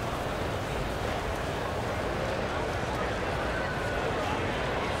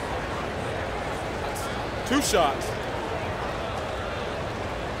 Two shots.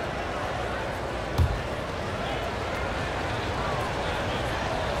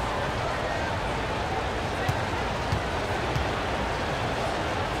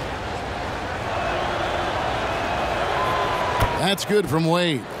 That's good from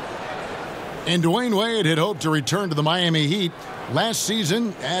Wade. And Dwayne Wade had hoped to return to the Miami Heat. Last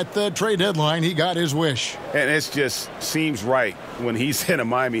season, at the trade deadline, he got his wish. And it just seems right when he's in a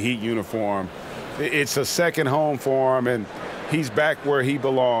Miami Heat uniform. It's a second home for him, and he's back where he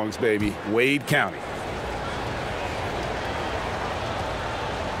belongs, baby. Wade County.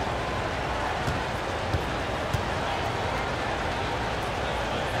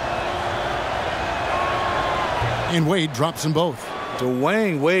 And Wade drops them both.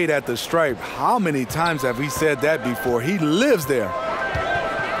 Dwayne Wade at the stripe. How many times have we said that before? He lives there.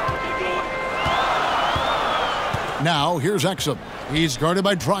 Now, here's Exum. He's guarded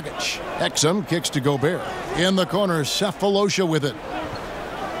by Dragic. Exum kicks to Gobert. In the corner, Cephalosha with it.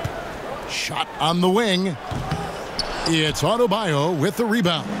 Shot on the wing. It's Adebayo with the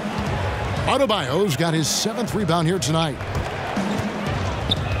rebound. Adebayo's got his 7th rebound here tonight.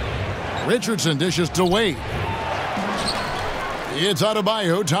 Richardson dishes to Wade. It's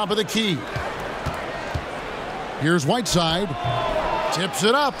Adebayo, top of the key. Here's Whiteside. Tips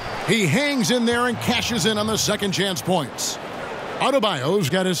it up. He hangs in there and cashes in on the second chance points. Adebayo's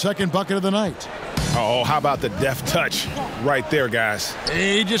got his 2nd bucket of the night. Oh, how about the deft touch right there, guys?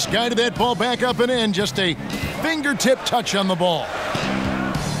 He just guided that ball back up and in. Just a fingertip touch on the ball.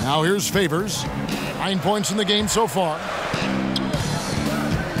 Now here's Favors. 9 points in the game so far.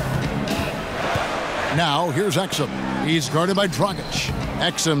 Now here's Exum. He's guarded by Dragic.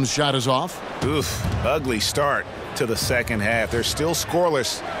 Exum's shot is off. Oof, ugly start to the second half. They're still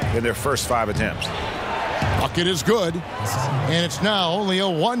scoreless in their first 5 attempts. Bucket is good, and it's now only a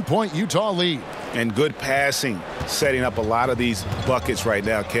 1-point Utah lead. And good passing, setting up a lot of these buckets right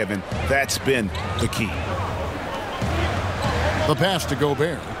now, Kevin. That's been the key. The pass to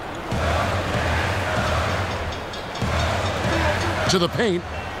Gobert. To the paint.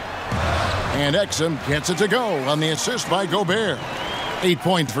 And Exum gets it to go on the assist by Gobert. 8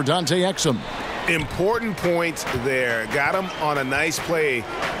 points for Dante Exum. Important points there. Got him on a nice play,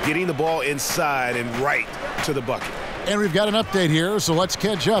 getting the ball inside and right to the bucket. And we've got an update here, so let's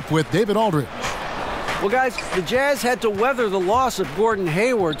catch up with David Aldridge. Well, guys, the Jazz had to weather the loss of Gordon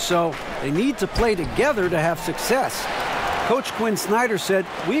Hayward, so they need to play together to have success. Coach Quinn Snyder said,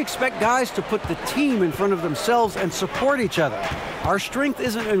 "We expect guys to put the team in front of themselves and support each other. Our strength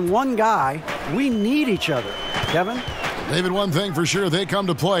isn't in one guy. We need each other." Kevin? David, one thing for sure, they come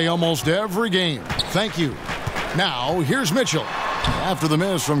to play almost every game. Thank you. Now, here's Mitchell. After the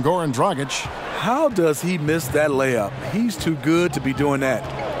miss from Goran Dragic. How does he miss that layup? He's too good to be doing that.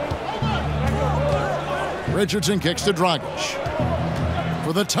 Richardson kicks to Dragic.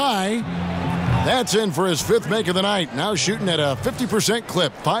 For the tie. That's in for his 5th make of the night. Now shooting at a 50%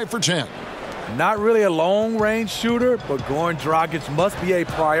 clip, 5 for 10. Not really a long-range shooter, but Goran Dragic must be a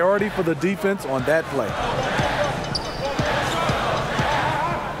priority for the defense on that play.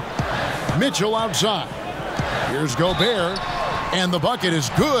 Mitchell outside. Here's Gobert, and the bucket is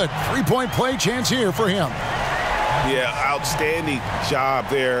good. 3-point play chance here for him. Yeah, outstanding job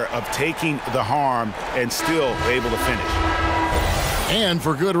there of taking the harm and still able to finish. And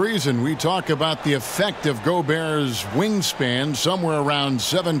for good reason. We talk about the effect of Gobert's wingspan, somewhere around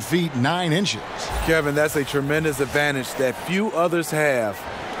 7 feet 9 inches. Kevin, that's a tremendous advantage that few others have.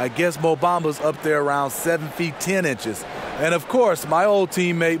 I guess Mo Bamba's up there around 7 feet 10 inches. And of course, my old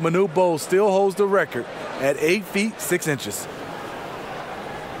teammate Manu Bol still holds the record at 8 feet 6 inches.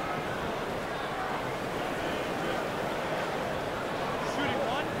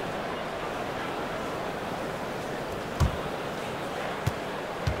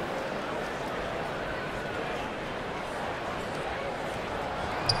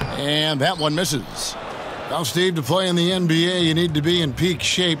 And that one misses. Now, Steve, to play in the NBA, you need to be in peak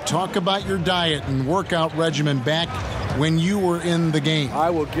shape. Talk about your diet and workout regimen back when you were in the game. I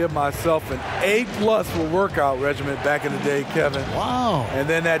will give myself an A+ for workout regimen back in the day, Kevin. Wow. And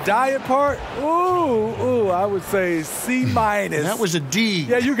then that diet part, I would say C-. That was a D.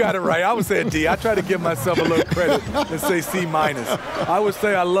 Yeah, you got it right. I would say a D. I try to give myself a little credit and say C-. I would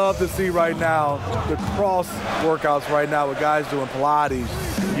say I love to see right now the cross workouts right now with guys doing Pilates,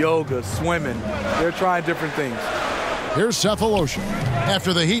 yoga, swimming. They're trying different things. Here's Cephalosha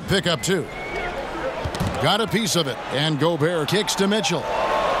after the Heat pick up 2. Got a piece of it, and Gobert kicks to Mitchell.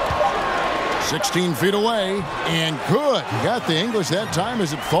 16 feet away, and good. He got the English that time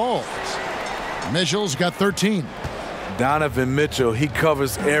as it falls. Mitchell's got 13. Donovan Mitchell, he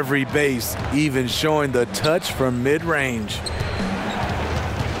covers every base, even showing the touch from mid-range.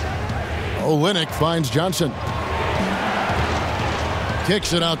 Olynyk finds Johnson.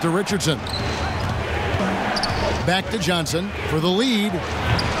 Kicks it out to Richardson. Back to Johnson for the lead.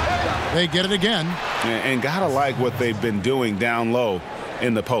 They get it again. And gotta like what they've been doing down low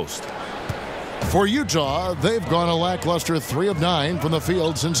in the post. For Utah, they've gone a lackluster 3 of 9 from the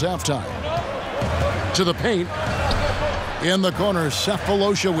field since halftime. To the paint. In the corner,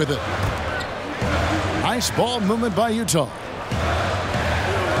 Cephalosha with it. Nice ball movement by Utah.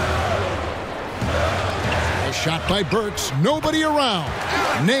 A shot by Burks. Nobody around.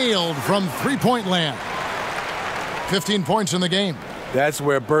 Nailed from three-point land. 15 points in the game. That's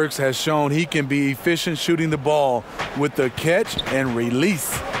where Burks has shown he can be efficient shooting the ball with the catch and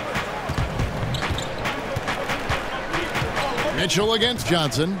release. Mitchell against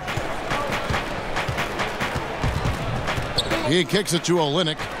Johnson. He kicks it to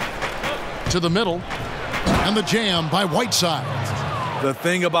Olynyk. To the middle. And the jam by Whiteside. The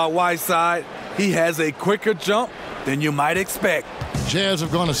thing about Whiteside, he has a quicker jump than you might expect. Jazz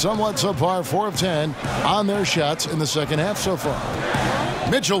have gone a somewhat subpar 4 of 10 on their shots in the second half so far.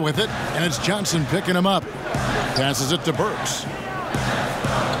 Mitchell with it, and it's Johnson picking him up. Passes it to Burks.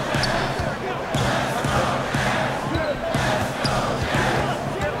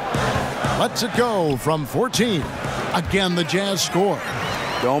 Lets it go from 14. Again, the Jazz score.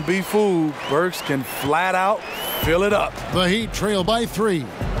 Don't be fooled. Burks can flat out fill it up. The Heat trail by 3.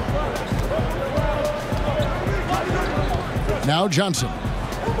 Now Johnson.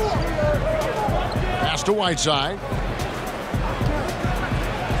 Pass to Whiteside.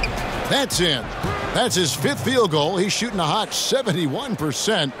 That's in. That's his 5th field goal. He's shooting a hot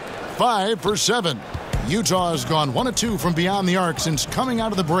 71%. 5 for 7. Utah has gone 1 of 2 from beyond the arc since coming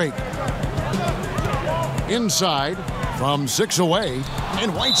out of the break. Inside from 6 away,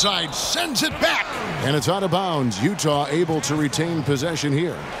 and Whiteside sends it back. And it's out of bounds. Utah able to retain possession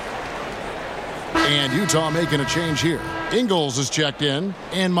here. And Utah making a change here. Ingles is checked in,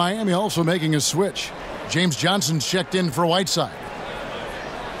 and Miami also making a switch. James Johnson's checked in for Whiteside.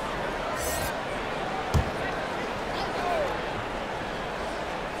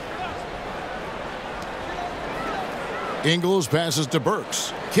 Ingles passes to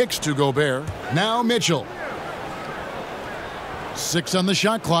Burks. Kicks to Gobert. Now Mitchell. 6 on the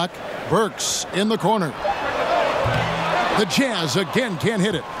shot clock. Burks in the corner. The Jazz again can't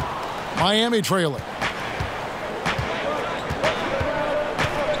hit it. Miami trailing.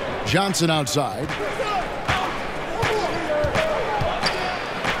 Johnson outside.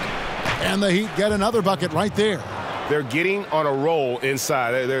 And the Heat get another bucket right there. They're getting on a roll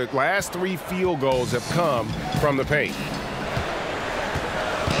inside. Their last 3 field goals have come from the paint.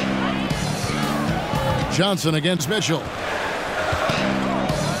 Johnson against Mitchell.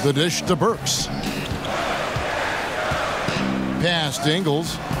 The dish to Burks. Pass to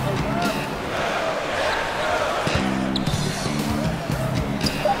Ingles.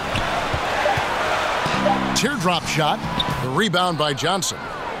 Teardrop shot. The rebound by Johnson.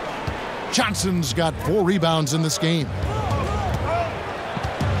 Johnson's got 4 rebounds in this game.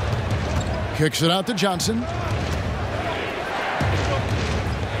 Kicks it out to Johnson.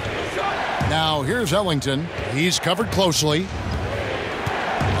 Now here's Ellington. He's covered closely.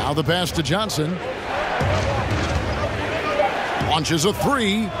 Now the pass to Johnson. Launches a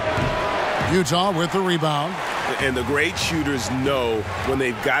 3. Utah with the rebound. And the great shooters know when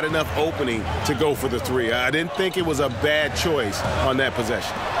they've got enough opening to go for the 3. I didn't think it was a bad choice on that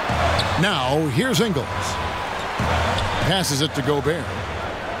possession. Now here's Ingles. Passes it to Gobert.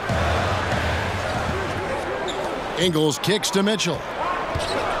 Ingles kicks to Mitchell.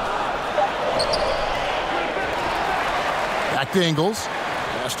 Back to Ingles.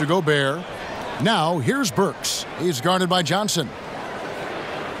 Pass to Gobert. Now here's Burks. He's guarded by Johnson.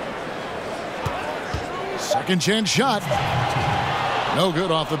 Second chance shot. No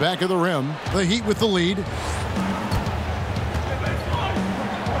good off the back of the rim. The Heat with the lead.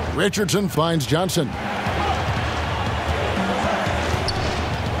 Richardson finds Johnson.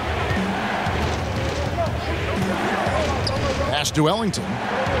 Pass to Ellington.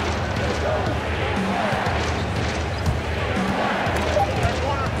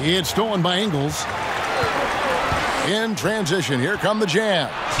 It's stolen by Ingles. In transition, here come the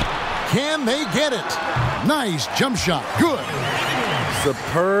Jazz. Can they get it? Nice jump shot. Good.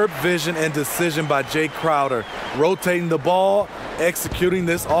 Superb vision and decision by Jay Crowder. Rotating the ball, executing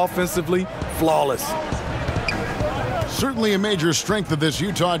this offensively, flawless. Certainly a major strength of this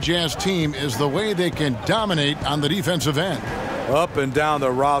Utah Jazz team is the way they can dominate on the defensive end. Up and down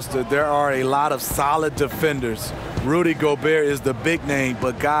the roster, there are a lot of solid defenders. Rudy Gobert is the big name,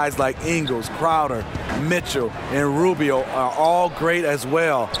 but guys like Ingles, Crowder, Mitchell, and Rubio are all great as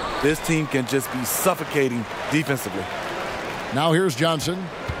well. This team can just be suffocating defensively. Now here's Johnson.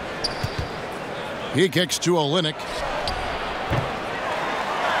 He kicks to Olynyk.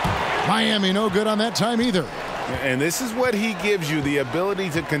 Miami no good on that time either. And this is what he gives you, the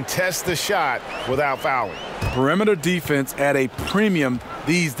ability to contest the shot without fouling. Perimeter defense at a premium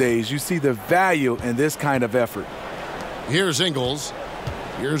these days. You see the value in this kind of effort. Here's Ingles.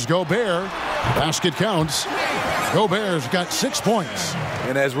 Here's Gobert. Basket counts. Gobert's got 6 points.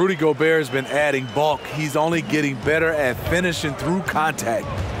 And as Rudy Gobert has been adding bulk, he's only getting better at finishing through contact.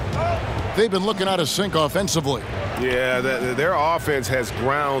 They've been looking out of sync offensively. Yeah, their offense has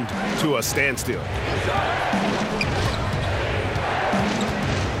ground to a standstill.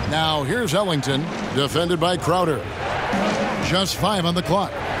 Now here's Ellington, defended by Crowder. Just 5 on the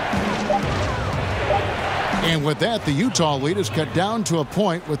clock. And with that, the Utah lead is cut down to a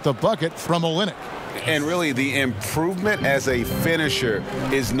point with the bucket from Olynyk. And really, the improvement as a finisher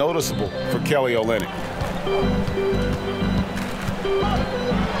is noticeable for Kelly Olynyk.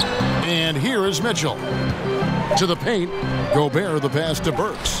 And here is Mitchell. To the paint, Gobert the pass to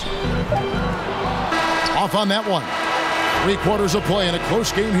Burks. Off on that one. 3/4 of play in a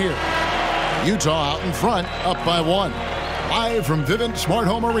close game here. Utah out in front, up by 1. Live from Vivint Smart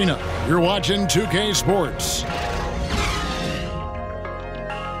Home Arena, you're watching 2K Sports.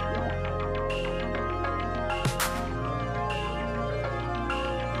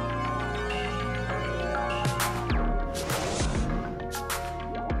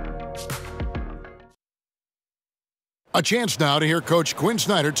 A chance now to hear Coach Quinn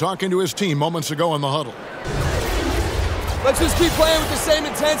Snyder talking to his team moments ago in the huddle. Let's just keep playing with the same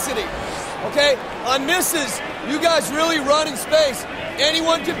intensity, okay? On misses, you guys really run in space.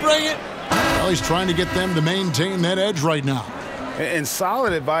 Anyone can bring it. Well, he's trying to get them to maintain that edge right now. And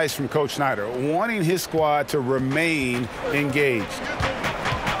solid advice from Coach Snyder, wanting his squad to remain engaged.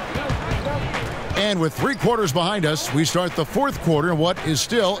 And with 3/4 behind us, we start the 4th quarter in what is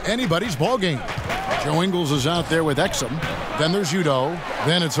still anybody's ball game. Joe Ingles is out there with Exum. Then there's Udoh.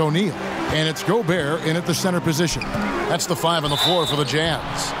 Then it's O'Neal. And it's Gobert in at the center position. That's the 5 on the floor for the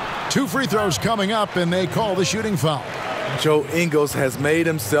Jazz. 2 free throws coming up, and they call the shooting foul. Joe Ingles has made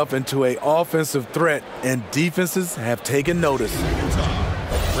himself into an offensive threat, and defenses have taken notice.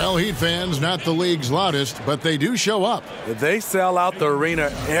 Well, Heat fans, not the league's loudest, but they do show up. They sell out the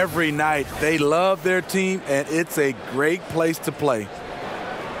arena every night. They love their team, and it's a great place to play.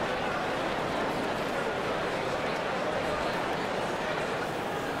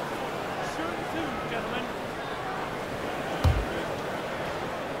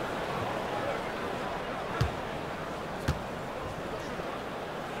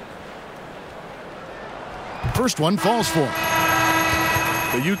 First one falls for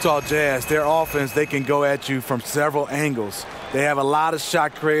him. The Utah Jazz, their offense, they can go at you from several angles. They have a lot of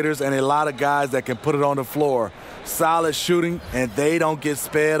shot creators and a lot of guys that can put it on the floor. Solid shooting, and they don't get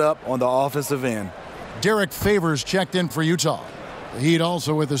sped up on the offensive end. Derek Favors checked in for Utah. The Heat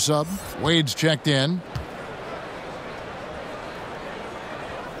also with a sub. Wade's checked in.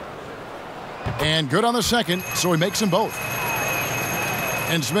 And good on the second, so he makes them both.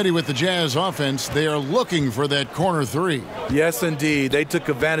 And Smitty, with the Jazz offense, they are looking for that corner 3. Yes, indeed. They took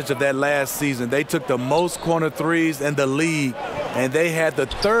advantage of that last season. They took the most corner 3s in the league, and they had the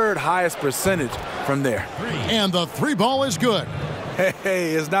 3rd highest percentage from there. And the 3 ball is good.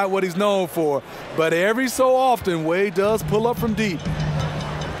 Hey, it's not what he's known for, but every so often, Wade does pull up from deep.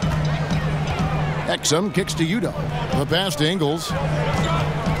 Exum kicks to Udoh. The pass to Ingles.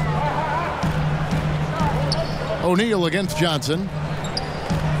 O'Neal against Johnson.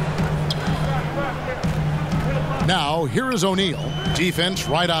 Now, here is O'Neal. Defense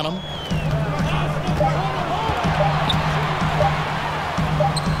right on him.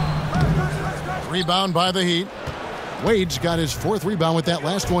 Rebound by the Heat. Wade's got his 4th rebound with that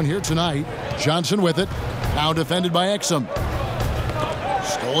last one here tonight. Johnson with it. Now defended by Exum.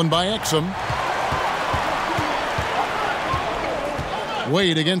 Stolen by Exum.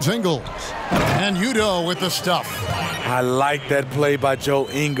 Wade against Ingles. And Udo with the stuff. I like that play by Joe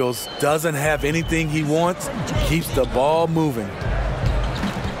Ingles. Doesn't have anything he wants. Keeps the ball moving.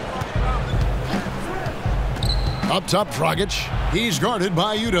 Up top, Dragic. He's guarded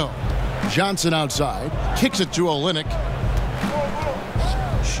by Udo. Johnson outside. Kicks it to Olynyk.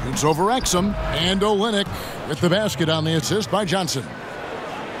 Shoots over Exum. And Olynyk with the basket on the assist by Johnson.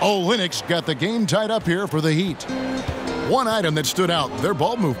 Olynyk's got the game tied up here for the Heat. One item that stood out, their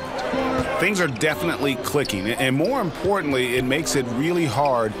ball movement. Things are definitely clicking, and more importantly, it makes it really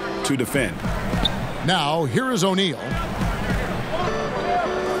hard to defend. Now, here is O'Neal.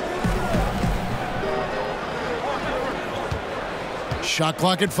 Shot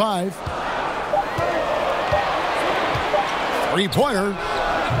clock at 5. 3-pointer.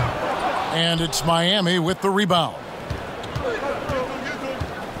 And it's Miami with the rebound.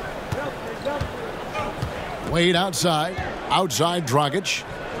 Wade outside. Outside Dragic.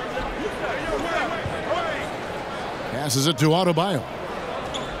 Passes it to Adebayo.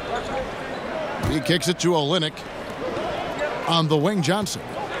 He kicks it to Olynyk. On the wing, Johnson.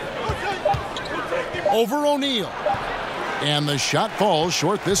 Over O'Neal. And the shot falls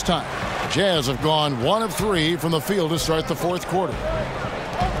short this time. Jazz have gone 1 of 3 from the field to start the 4th quarter.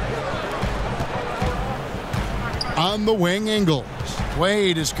 On the wing, Ingles.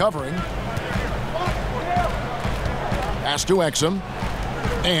 Wade is covering. Pass to Exum.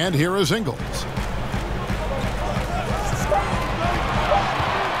 And here is Ingles.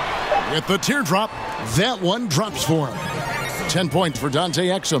 With the teardrop, that one drops for him. 10 points for Dante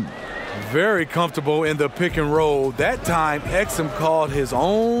Exum. Very comfortable in the pick and roll. That time, Exum called his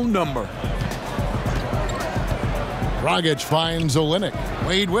own number. Dragic finds Olynyk.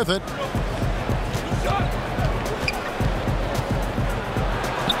 Wade with it.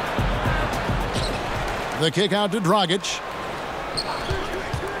 The kick out to Dragic.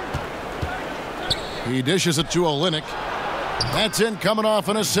 He dishes it to Olynyk. That's in, coming off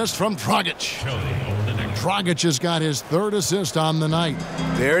an assist from Dragic. Dragic has got his 3rd assist on the night.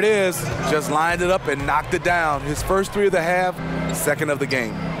 There it is. Just lined it up and knocked it down. His first 3 of the half, 2nd of the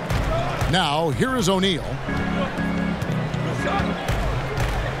game. Now, here is O'Neal.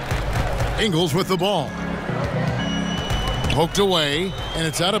 Ingles with the ball. Poked away, and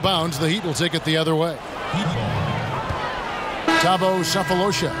it's out of bounds. The Heat will take it the other way. Thabo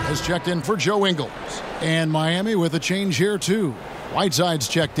Sefolosha has checked in for Joe Ingles. And Miami with a change here, too. Whiteside's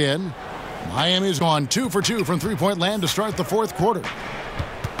checked in. Miami's gone 2 for 2 from 3-point land to start the 4th quarter.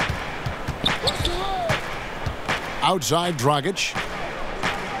 Outside, Dragic.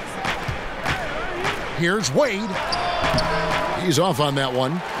 Here's Wade. He's off on that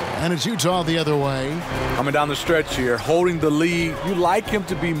one. And it's Utah the other way. Coming down the stretch here, holding the lead. You like him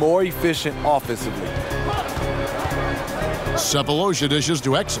to be more efficient offensively. Sefolosha dishes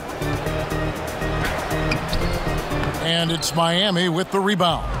to Exum. And it's Miami with the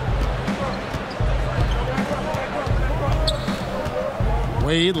rebound.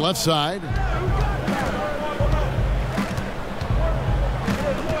 Wade left side.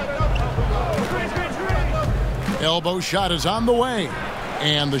 Elbow shot is on the way.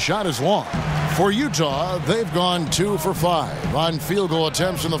 And the shot is long. For Utah, they've gone 2 for 5 on field goal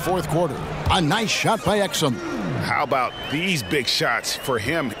attempts in the 4th quarter. A nice shot by Exum. How about these big shots for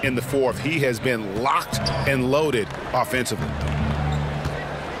him in the 4th? He has been locked and loaded offensively.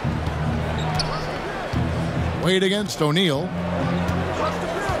 Wade against O'Neal.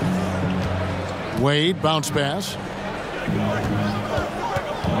 Wade, bounce pass.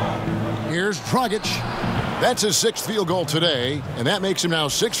 Here's Dragic. That's his 6th field goal today, and that makes him now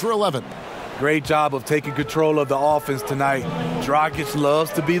 6 for 11. Great job of taking control of the offense tonight. Dragic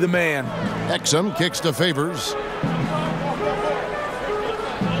loves to be the man. Exum kicks to Favors.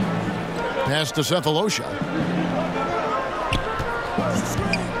 Pass to Sefolosha.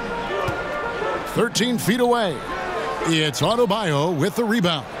 13 feet away. It's Adebayo with the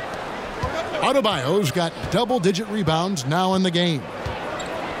rebound. Adebayo's got double-digit rebounds now in the game.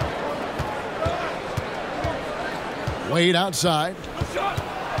 Wade outside.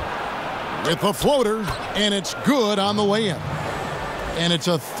 With a floater, and it's good on the way in. And it's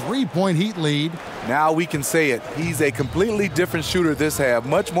a 3-point Heat lead. Now we can say it. He's a completely different shooter this half.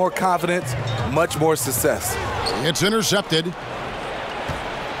 Much more confidence, much more success. It's intercepted.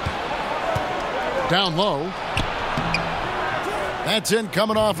 Down low. That's in,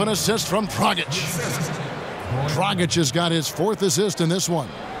 coming off an assist from Dragic. Dragic has got his 4th assist in this one.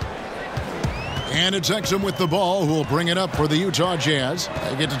 And it's Exum with the ball who will bring it up for the Utah Jazz.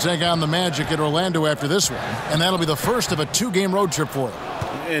 They get to take on the Magic at Orlando after this one, and that'll be the first of a 2-game road trip for them.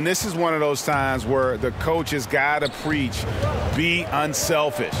 And this is one of those times where the coach has got to preach, be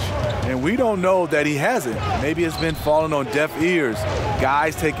unselfish. And we don't know that he hasn't. Maybe it's been falling on deaf ears.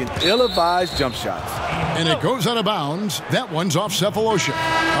 Guys taking ill-advised jump shots. And it goes out of bounds. That one's off Cephalosha.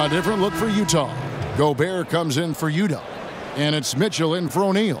 A different look for Utah. Gobert comes in for Utah. And it's Mitchell in for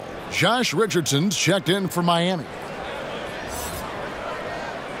O'Neal. Josh Richardson's checked in for Miami.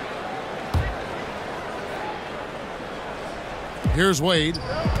 Here's Wade.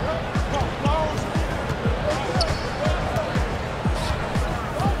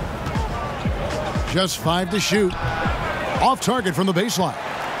 Just 5 to shoot. Off target from the baseline.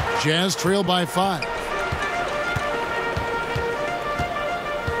 Jazz trail by 5.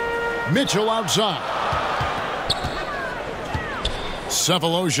 Mitchell outside.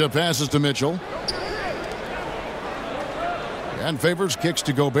 Cephalosha passes to Mitchell. And Favors kicks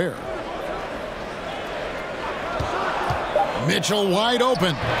to Gobert. Mitchell wide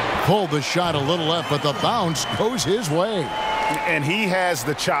open. Pulled the shot a little left, but the bounce goes his way. And he has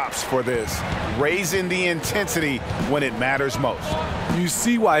the chops for this, raising the intensity when it matters most. You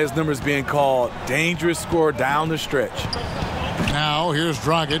see why his number is being called dangerous scorer down the stretch. Now here's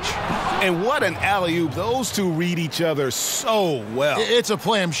Dragic. And what an alley-oop. Those two read each other so well. It's a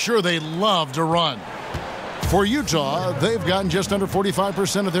play I'm sure they love to run. For Utah, they've gotten just under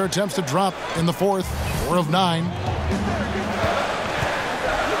 45% of their attempts to drop in the fourth, 4 of 9.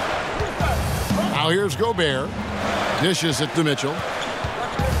 Now here's Gobert. Dishes it to Mitchell.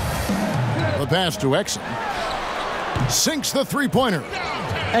 The pass to Exum. Sinks the three-pointer.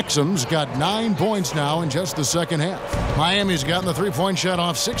 Exum's got 9 points now in just the second half. Miami's gotten the three-point shot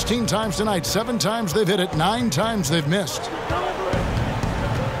off 16 times tonight. 7 times they've hit it, 9 times they've missed.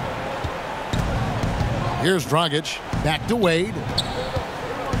 Here's Dragic. Back to Wade.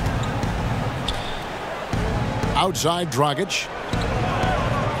 Outside Dragic.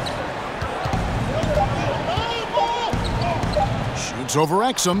 Shoots over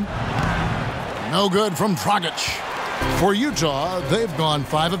Exum. No good from Dragic. For Utah, they've gone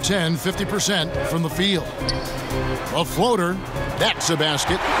 5 of 10, 50% from the field. A floater, that's a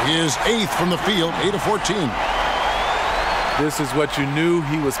basket, is 8th from the field, 8 of 14. This is what you knew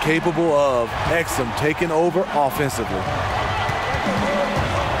he was capable of. Exum taking over offensively.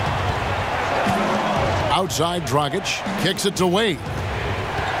 Outside Dragic, kicks it to Wade.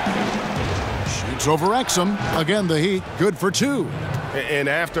 Shoots over Exum. Again, the Heat, good for 2. And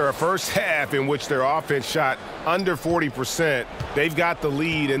after a first half in which their offense shot under 40%, they've got the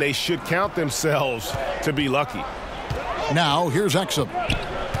lead, and they should count themselves to be lucky. Now, here's Exum.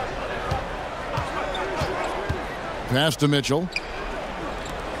 Pass to Mitchell.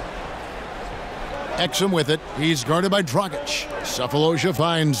 Exum with it. He's guarded by Dragic. Cephalosha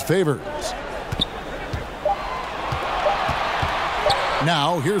finds Favors.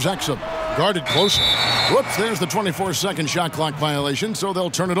 Now, here's Exum. Guarded closely. Whoops, there's the 24-second shot clock violation, so they'll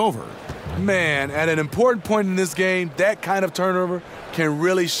turn it over. Man, at an important point in this game, that kind of turnover can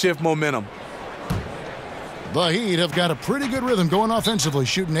really shift momentum. The Heat have got a pretty good rhythm going offensively,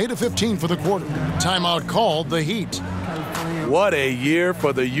 shooting 8 of 15 for the quarter. Timeout called the Heat. What a year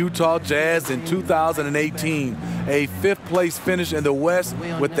for the Utah Jazz in 2018. A 5th-place finish in the West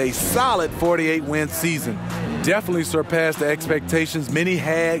with a solid 48-win season. Definitely surpassed the expectations many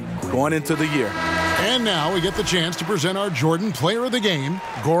had going into the year. And now we get the chance to present our Jordan Player of the Game,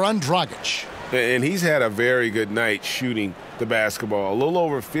 Goran Dragic. And he's had a very good night shooting the basketball, a little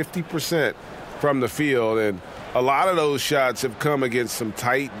over 50% from the field, and a lot of those shots have come against some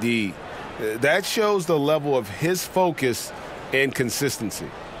tight D. That shows the level of his focus and consistency.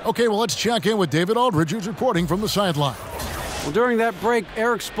 Okay, well, let's check in with David Aldridge, who's reporting from the sideline. Well, during that break,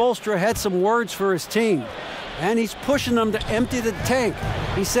 Eric Spoelstra had some words for his team, and he's pushing them to empty the tank.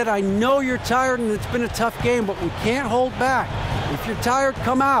 He said, I know you're tired and it's been a tough game, but we can't hold back. If you're tired,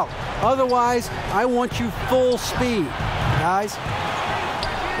 come out. Otherwise, I want you full speed, guys.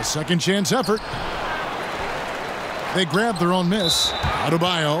 A second chance effort. They grab their own miss.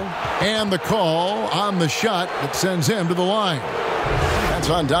 Adebayo, and the call on the shot that sends him to the line. That's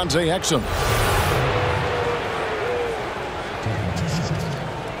on Dante Exum.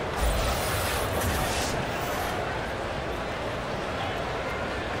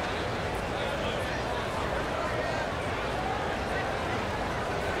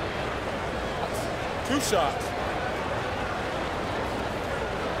 Two shots.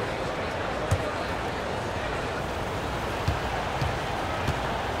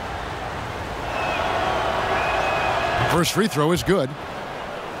 First free throw is good.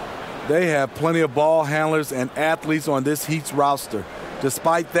 They have plenty of ball handlers and athletes on this Heat's roster.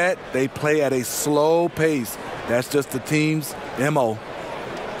 Despite that, they play at a slow pace. That's just the team's MO.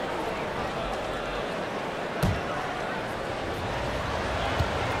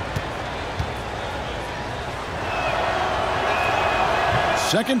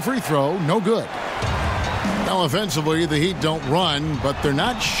 Second free throw, no good. Now offensively, the Heat don't run, but they're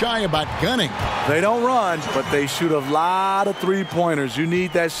not shy about gunning. They don't run, but they shoot a lot of three-pointers. You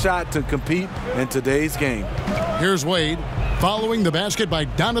need that shot to compete in today's game. Here's Wade, following the basket by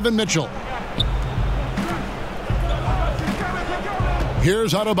Donovan Mitchell.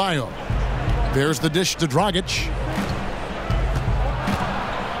 Here's Adebayo. There's the dish to Dragic.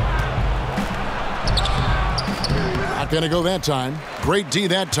 Not going to go that time. Great D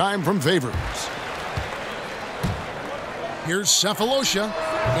that time from Favors. Here's Cephalosha.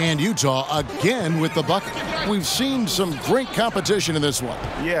 And Utah again with the bucket. We've seen some great competition in this one.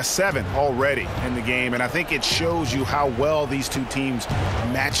 Yeah, 7 already in the game, and I think it shows you how well these two teams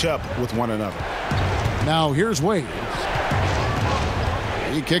match up with one another. Now here's Wade.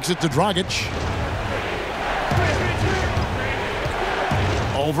 He kicks it to Dragic.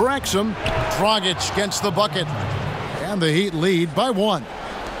 Over Exum. Dragic gets the bucket. And the Heat lead by 1.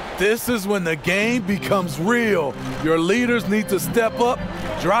 This is when the game becomes real. Your leaders need to step up.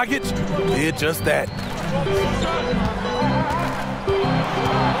 Dragic did just that.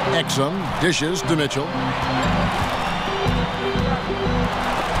 Exum dishes to Mitchell.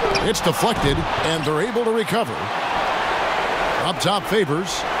 It's deflected, and they're able to recover. Up top, Favors.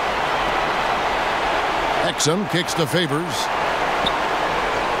 Exum kicks to Favors.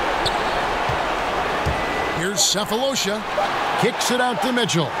 Here's Cephalosha. Kicks it out to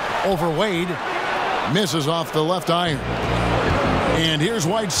Mitchell. Over Wade. Misses off the left iron. And here's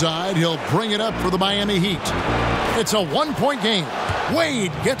Whiteside. He'll bring it up for the Miami Heat. It's a 1-point game.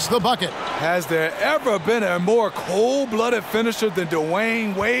 Wade gets the bucket. Has there ever been a more cold-blooded finisher than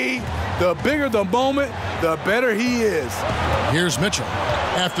Dwayne Wade? The bigger the moment, the better he is. Here's Mitchell.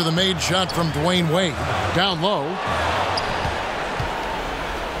 After the made shot from Dwayne Wade. Down low.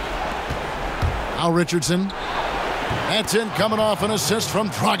 Now Richardson. That's in, coming off an assist from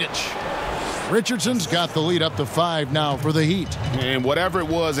Dragic. Richardson's got the lead up to 5 now for the Heat. And whatever it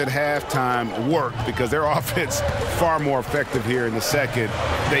was at halftime worked because their offense far more effective here in the second.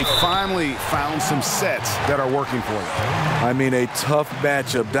 They finally found some sets that are working for them. I mean, a tough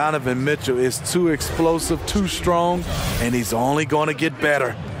matchup. Donovan Mitchell is too explosive, too strong, and he's only going to get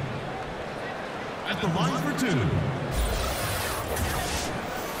better. At the line for 2.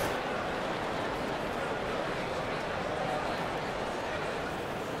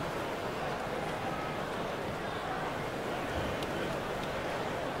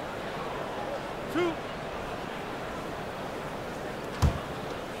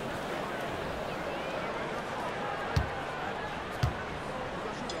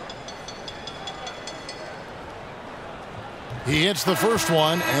 He hits the first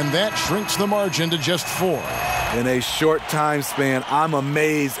one, and that shrinks the margin to just 4. In a short time span, I'm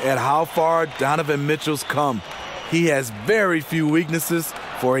amazed at how far Donovan Mitchell's come. He has very few weaknesses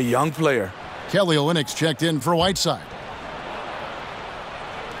for a young player. Kelly Olynyk checked in for Whiteside.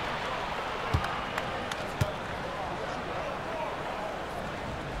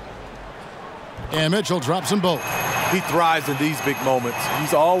 And Mitchell drops them both. He thrives in these big moments.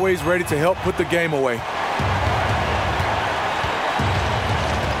 He's always ready to help put the game away.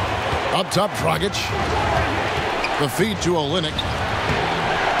 Up top, Dragic. The feed to Olynyk.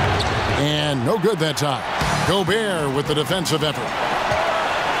 And no good that time. Gobert with the defensive effort.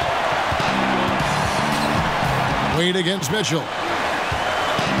 Wade against Mitchell.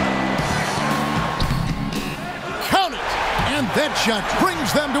 Count it! And that shot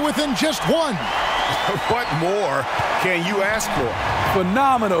brings them to within just 1. What more can you ask for?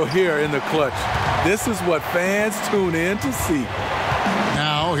 Phenomenal here in the clutch. This is what fans tune in to see.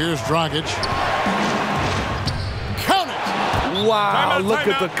 Now here's Dragic. Count it! Wow, look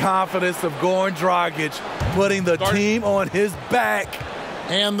at the confidence of Goran Dragic, putting the team on his back.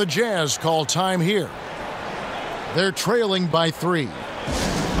 And the Jazz call time here. They're trailing by 3.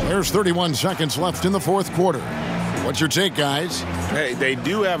 There's 31 seconds left in the 4th quarter. What's your take, guys? Hey, they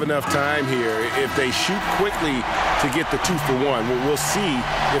do have enough time here if they shoot quickly to get the 2 for 1. We'll see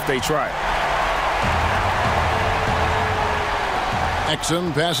if they try it.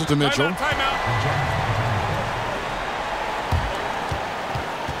 Exum passes to Mitchell. Timeout.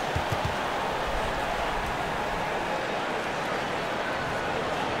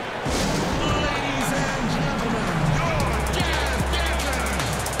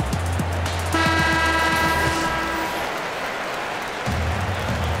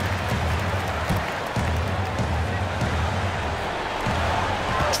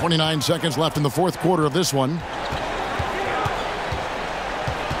 29 seconds left in the fourth quarter of this one.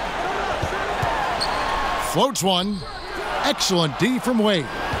 Floats one. Excellent D from Wade.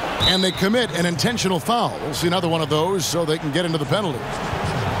 And they commit an intentional foul. We'll see another one of those so they can get into the penalty.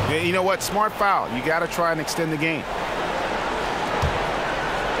 Yeah, you know what? Smart foul. You got to try and extend the game.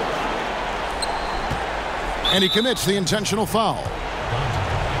 And he commits the intentional foul.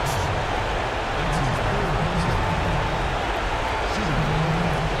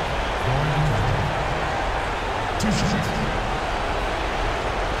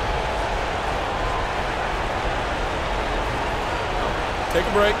 Take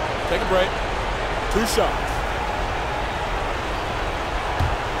a break. Take a break. 2 shots.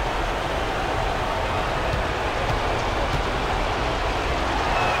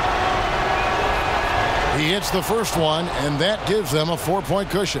 He hits the first one, and that gives them a 4-point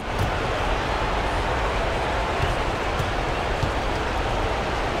cushion.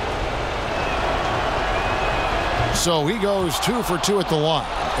 So he goes 2 for 2 at the line,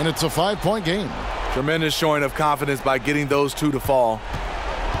 and it's a 5-point game. Tremendous showing of confidence by getting those 2 to fall.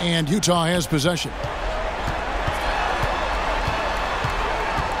 And Utah has possession.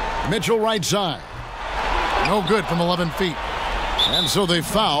 Mitchell right side. No good from 11 feet. And so they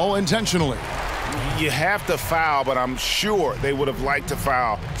foul intentionally. You have to foul, but I'm sure they would have liked to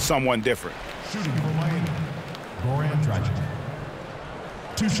foul someone different. Shooting for Miami, Goran Dragic.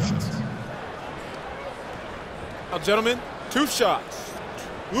 2 shots. Now, gentlemen, 2 shots.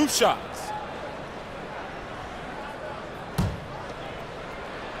 2 shots.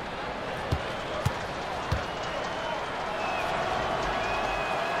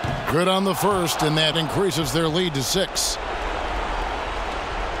 Good on the first, and that increases their lead to 6.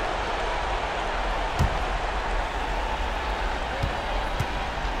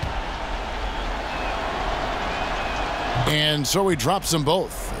 And so he drops them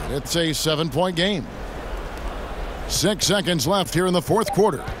both. It's a 7-point game. 6 seconds left here in the fourth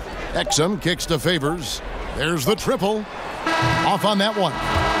quarter. Exum kicks to Favors. There's the triple. Off on that one.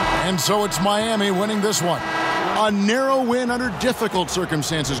 And so it's Miami winning this one. A narrow win under difficult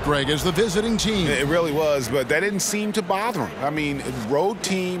circumstances, Greg, as the visiting team. It really was, but that didn't seem to bother him. I mean, road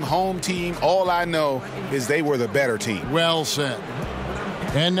team, home team, all I know is they were the better team. Well said.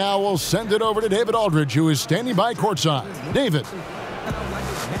 And now we'll send it over to David Aldridge, who is standing by courtside. David.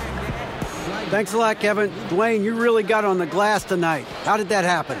 Thanks a lot, Kevin. Dwayne, you really got on the glass tonight. How did that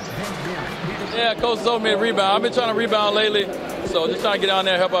happen? Yeah, Coach told me to rebound. I've been trying to rebound lately, so just trying to get down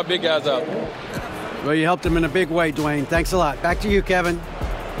there and help our big guys out. Well, you helped him in a big way, Dwayne. Thanks a lot. Back to you, Kevin.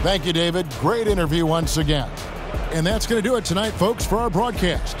 Thank you, David. Great interview once again. And that's going to do it tonight, folks, for our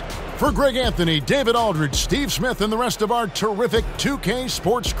broadcast. For Greg Anthony, David Aldridge, Steve Smith, and the rest of our terrific 2K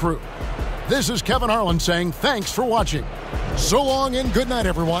Sports crew, this is Kevin Harlan saying thanks for watching. So long and good night,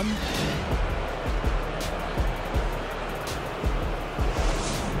 everyone.